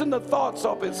intents and the thoughts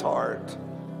of His heart.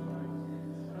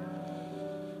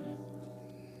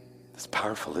 It's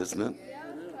powerful, isn't it?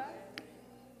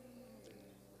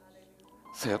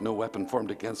 Say, no weapon formed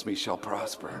against me shall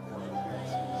prosper.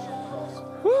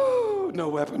 Woo! No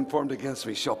weapon formed against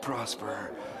me shall prosper.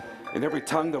 And every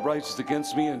tongue that rises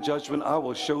against me in judgment, I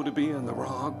will show to be in the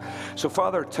wrong. So,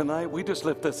 Father, tonight we just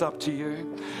lift this up to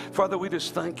you. Father, we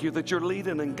just thank you that you're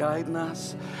leading and guiding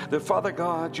us. That, Father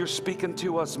God, you're speaking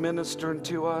to us, ministering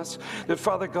to us. That,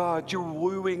 Father God, you're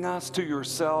wooing us to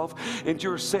yourself. And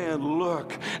you're saying,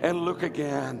 look and look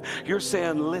again. You're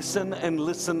saying, listen and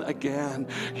listen again.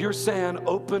 You're saying,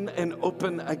 open and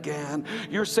open again.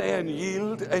 You're saying,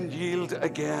 yield and yield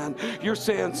again. You're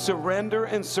saying, surrender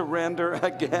and surrender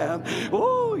again.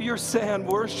 Oh, you're saying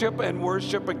worship and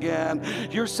worship again.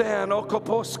 You're saying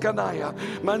okoposkanaya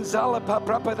manzala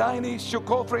paprapadaini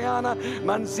shukofriana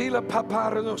manzila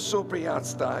paparano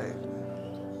supriastai.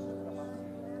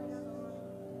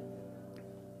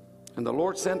 And the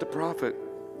Lord sent a prophet.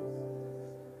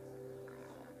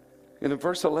 And in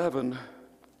verse 11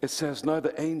 it says, now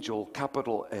the angel,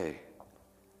 capital A.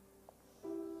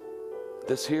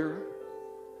 This here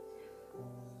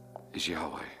is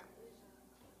Yahweh.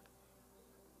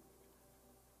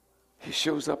 He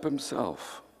shows up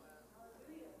himself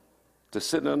to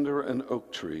sit under an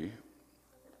oak tree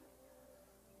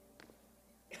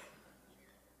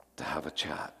to have a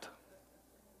chat.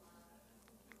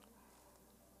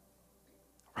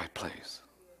 Right place,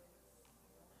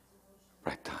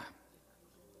 right time.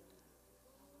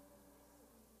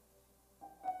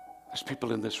 There's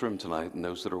people in this room tonight and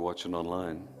those that are watching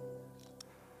online.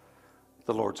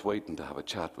 The Lord's waiting to have a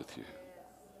chat with you.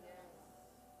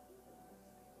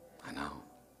 I know.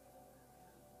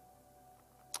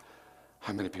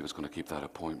 How many people is going to keep that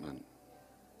appointment?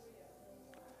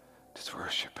 Just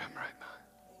worship Him right now.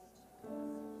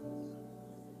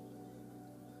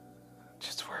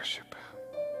 Just worship Him.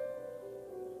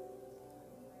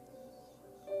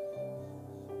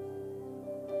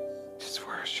 Just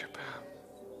worship Him.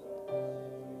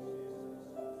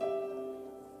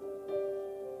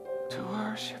 To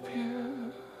worship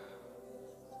You.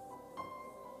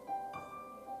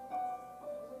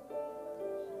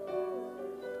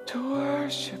 To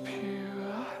worship You,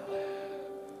 I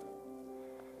live.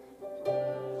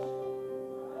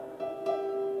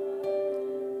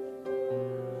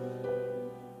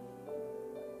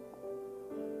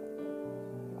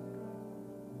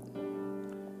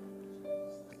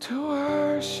 To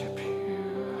worship You.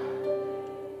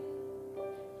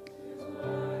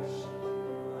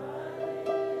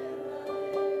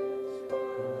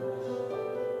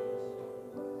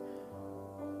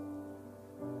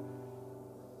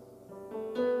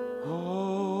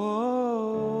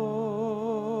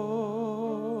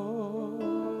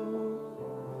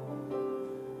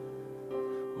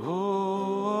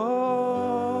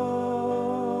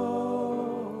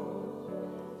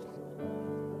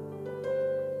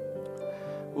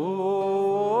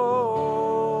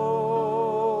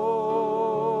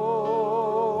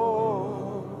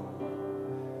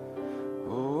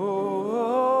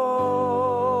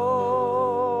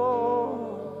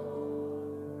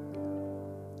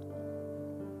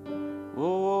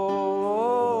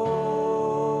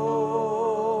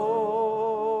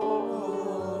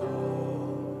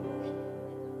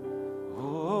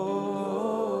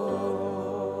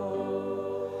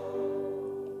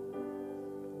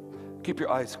 Keep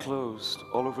your eyes closed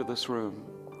all over this room.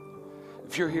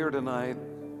 If you're here tonight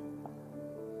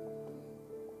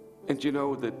and you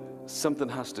know that something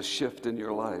has to shift in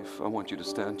your life, I want you to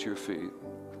stand to your feet.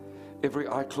 Every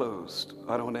eye closed.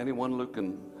 I don't want anyone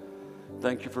looking.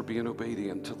 Thank you for being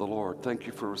obedient to the Lord. Thank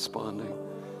you for responding.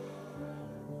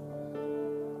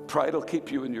 Pride will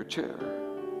keep you in your chair.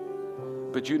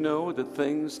 But you know that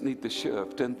things need to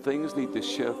shift, and things need to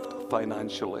shift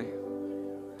financially.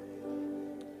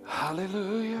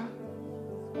 Hallelujah.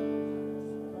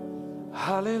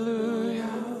 Hallelujah.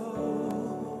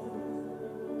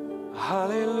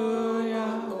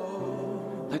 Hallelujah.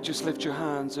 Let's just lift your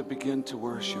hands and begin to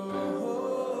worship Him.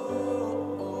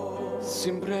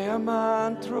 Sempre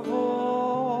amantrovo,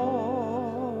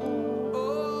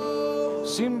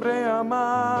 sempre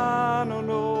amano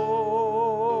no,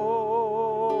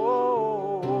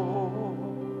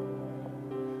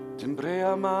 sempre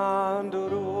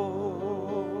amandoro,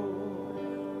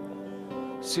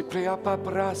 sempre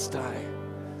apaprastai,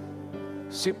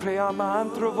 sempre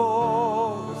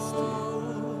amantrovo.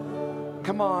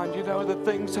 Come on, you know that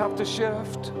things have to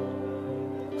shift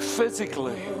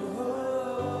physically.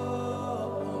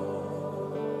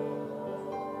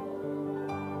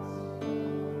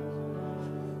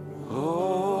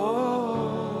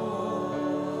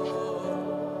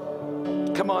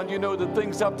 Come on, you know that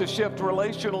things have to shift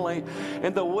relationally,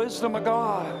 and the wisdom of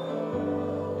God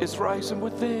is rising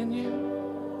within you.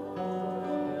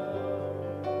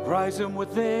 Rising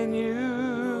within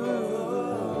you.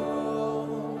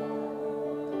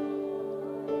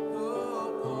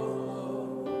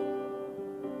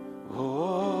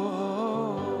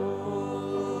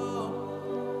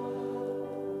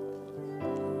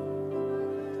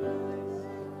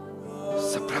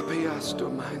 Saprapiasto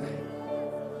mine.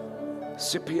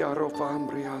 Sipiaro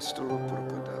fambriasto lo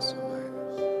propadaso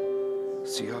mine.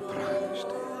 Si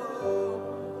apraniste.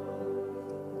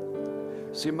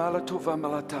 Si malatuva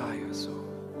malatayaso.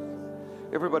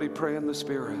 Everybody pray in the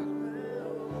Spirit.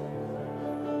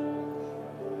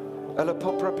 Ela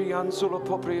poprapianzo lo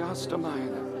popriasto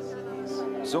mine.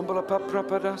 Zombala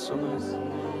paprapadaso mine.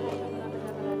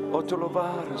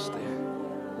 Otolovaraste.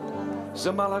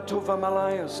 Zamalatuva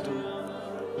malayasto.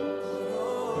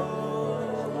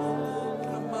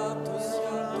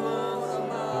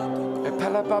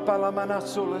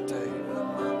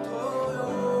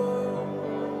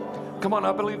 Come on,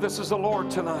 I believe this is the Lord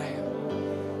tonight.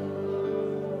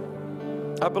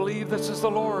 I believe this is the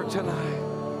Lord tonight.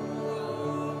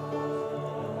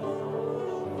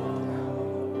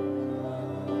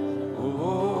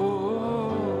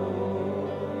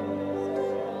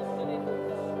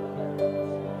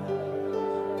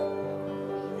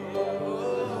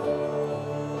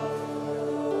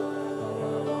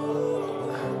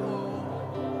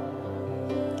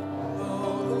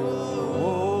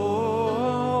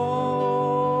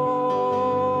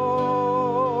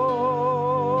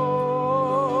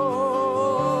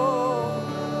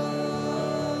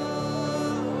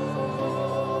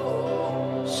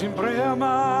 Sempre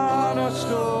amano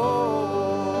sto,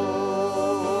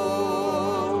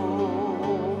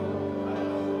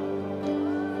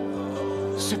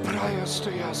 si praesto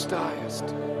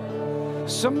iastaiest,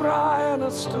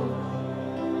 sembrana sto,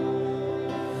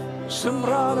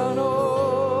 sembrana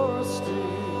nosti,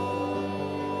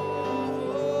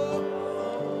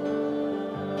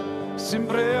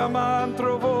 sempre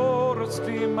amantro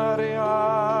vorsti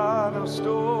mariano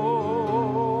sto.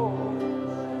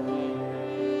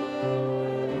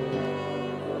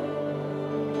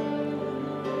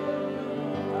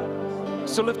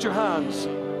 So lift your hands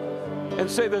and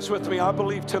say this with me. I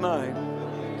believe tonight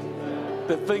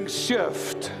that things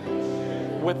shift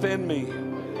within me.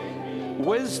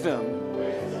 Wisdom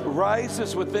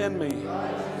rises within me.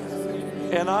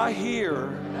 And I hear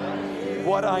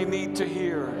what I need to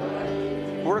hear.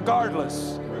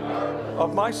 Regardless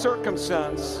of my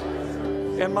circumstance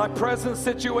and my present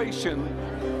situation,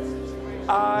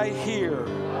 I hear.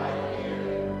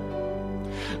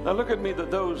 Now look at me,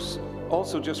 that those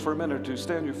also, just for a minute or two,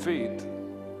 stand your feet.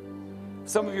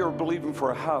 Some of you are believing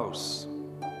for a house.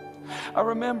 I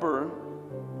remember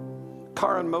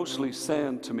Karen Mosley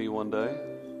saying to me one day,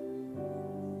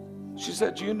 she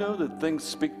said, "Do you know that things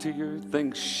speak to you?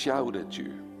 Things shout at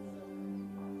you.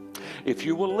 If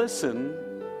you will listen,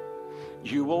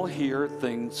 you will hear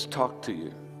things talk to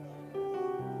you."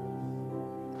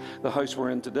 The house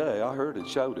we're in today, I heard it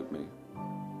shout at me.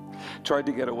 Tried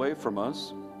to get away from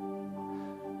us.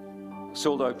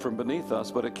 Sold out from beneath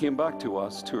us, but it came back to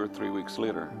us 2 or 3 weeks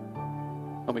later.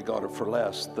 And we got it for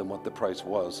less than what the price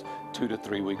was 2 to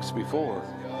 3 weeks before.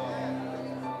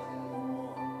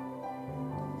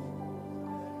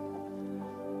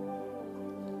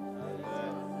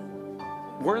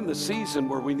 we're in the season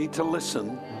where we need to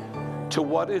listen to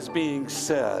what is being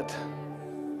said.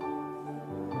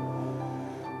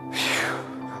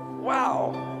 Whew.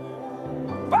 Wow.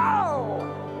 Wow.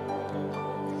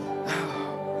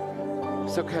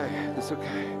 It's okay. It's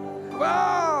okay.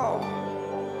 Wow.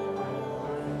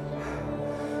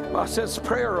 I sense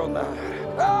prayer on that.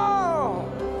 Oh.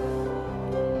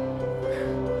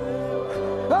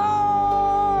 Oh.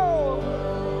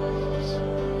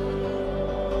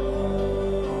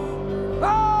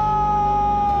 Oh.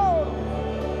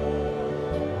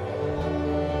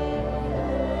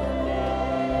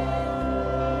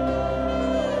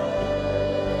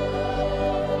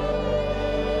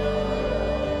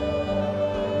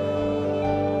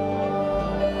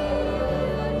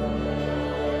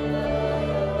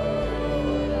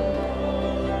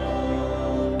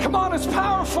 Come on, it's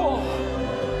powerful.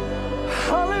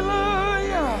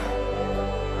 Hallelujah.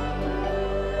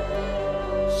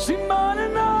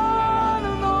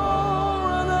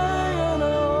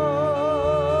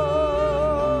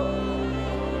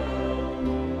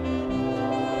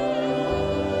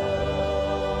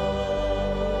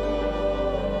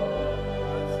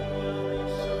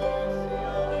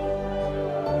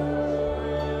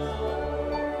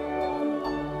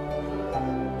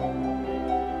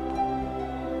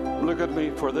 Look at me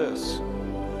for this.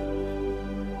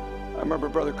 I remember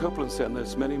Brother Copeland saying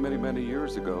this many, many, many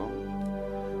years ago.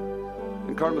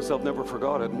 And Carl and myself never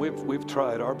forgot it. And we've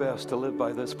tried our best to live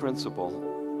by this principle.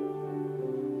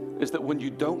 Is that when you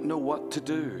don't know what to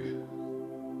do,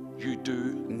 you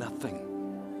do nothing.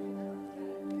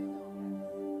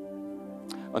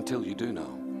 Until you do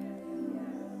know.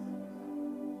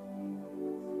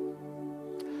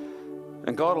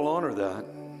 And God will honor that.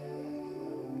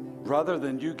 Rather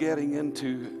than you getting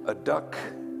into a duck,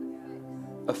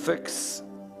 a fix,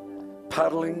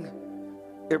 paddling,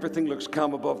 everything looks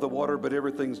calm above the water, but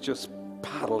everything's just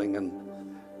paddling and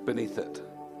beneath it.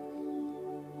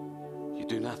 You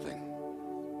do nothing.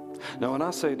 Now, when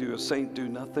I say to a saint, do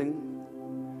nothing,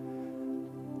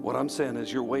 what I'm saying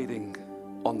is you're waiting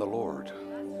on the Lord.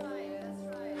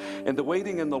 And the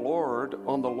waiting in the Lord,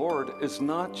 on the Lord, is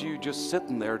not you just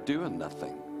sitting there doing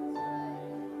nothing.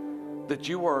 That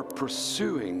you are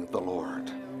pursuing the Lord,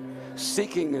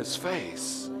 seeking His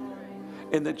face,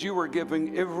 and that you are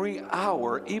giving every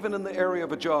hour, even in the area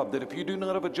of a job, that if you do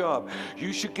not have a job,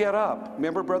 you should get up.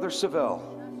 Remember Brother Savelle?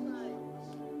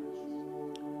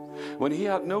 When he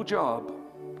had no job,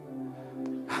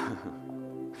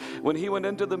 when he went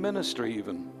into the ministry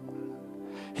even,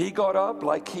 he got up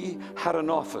like he had an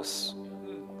office.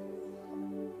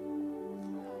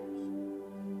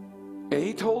 And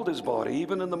he told his body,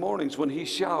 even in the mornings when he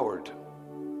showered,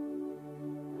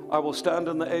 I will stand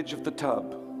on the edge of the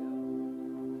tub.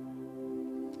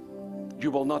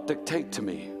 You will not dictate to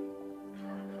me.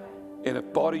 And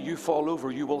if body you fall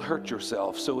over, you will hurt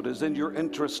yourself. So it is in your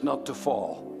interest not to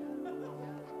fall.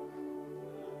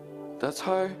 That's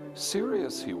how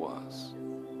serious he was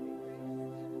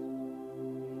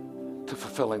to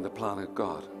fulfilling the plan of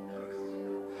God.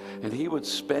 And he would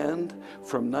spend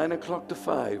from 9 o'clock to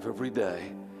 5 every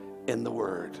day in the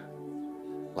Word.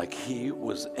 Like he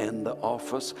was in the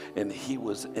office and he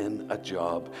was in a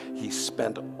job. He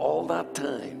spent all that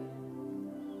time.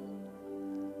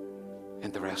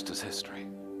 And the rest is history.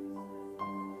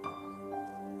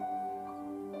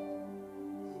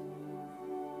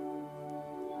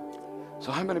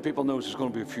 So how many people know there's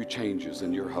going to be a few changes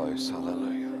in your house?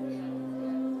 Hallelujah.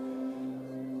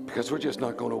 Because we're just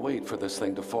not going to wait for this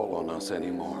thing to fall on us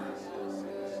anymore.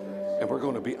 And we're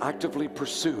going to be actively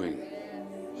pursuing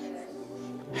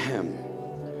Him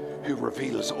who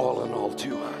reveals all in all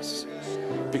to us.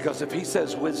 Because if He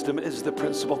says wisdom is the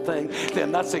principal thing,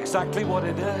 then that's exactly what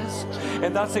it is.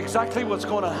 And that's exactly what's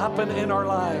going to happen in our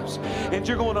lives. And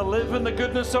you're going to live in the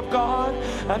goodness of God,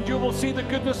 and you will see the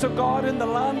goodness of God in the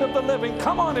land of the living.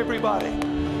 Come on, everybody.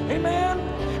 Amen.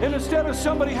 And instead of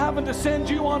somebody having to send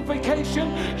you on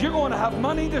vacation, you're going to have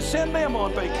money to send them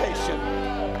on vacation.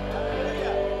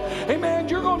 Amen.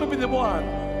 You're going to be the one.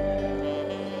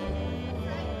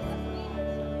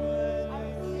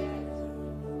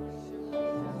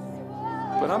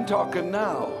 But I'm talking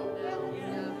now.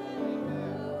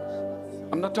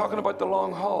 I'm not talking about the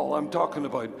long haul. I'm talking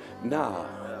about now.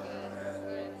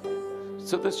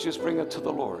 So let's just bring it to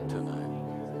the Lord tonight.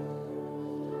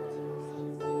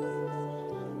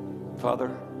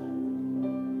 Father,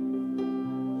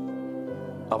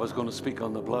 I was going to speak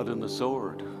on the blood and the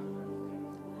sword.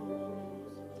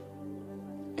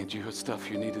 And you had stuff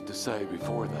you needed to say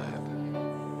before that.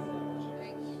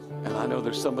 And I know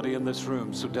there's somebody in this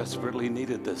room so desperately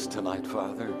needed this tonight,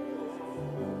 Father.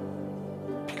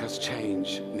 Because because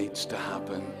change needs to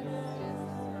happen.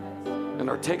 And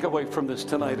our takeaway from this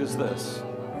tonight is this: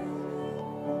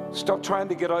 stop trying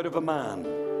to get out of a man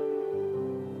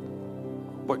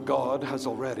what God has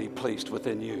already placed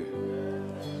within you.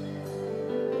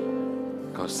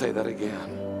 I'm going to say that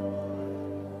again.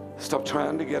 Stop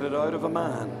trying to get it out of a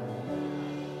man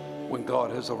when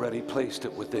God has already placed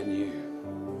it within you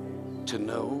to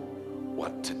know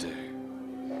what to do.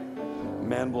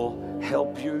 Men will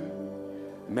help you.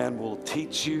 Men will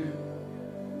teach you.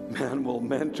 Men will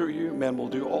mentor you. Men will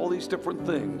do all these different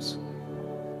things.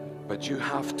 But you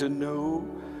have to know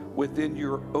within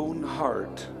your own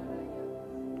heart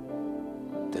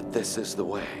that this is the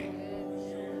way,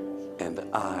 and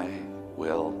I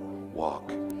will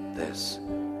walk this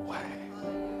way.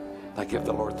 Now give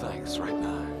the Lord thanks right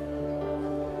now.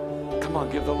 Come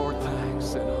on, give the Lord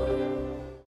thanks.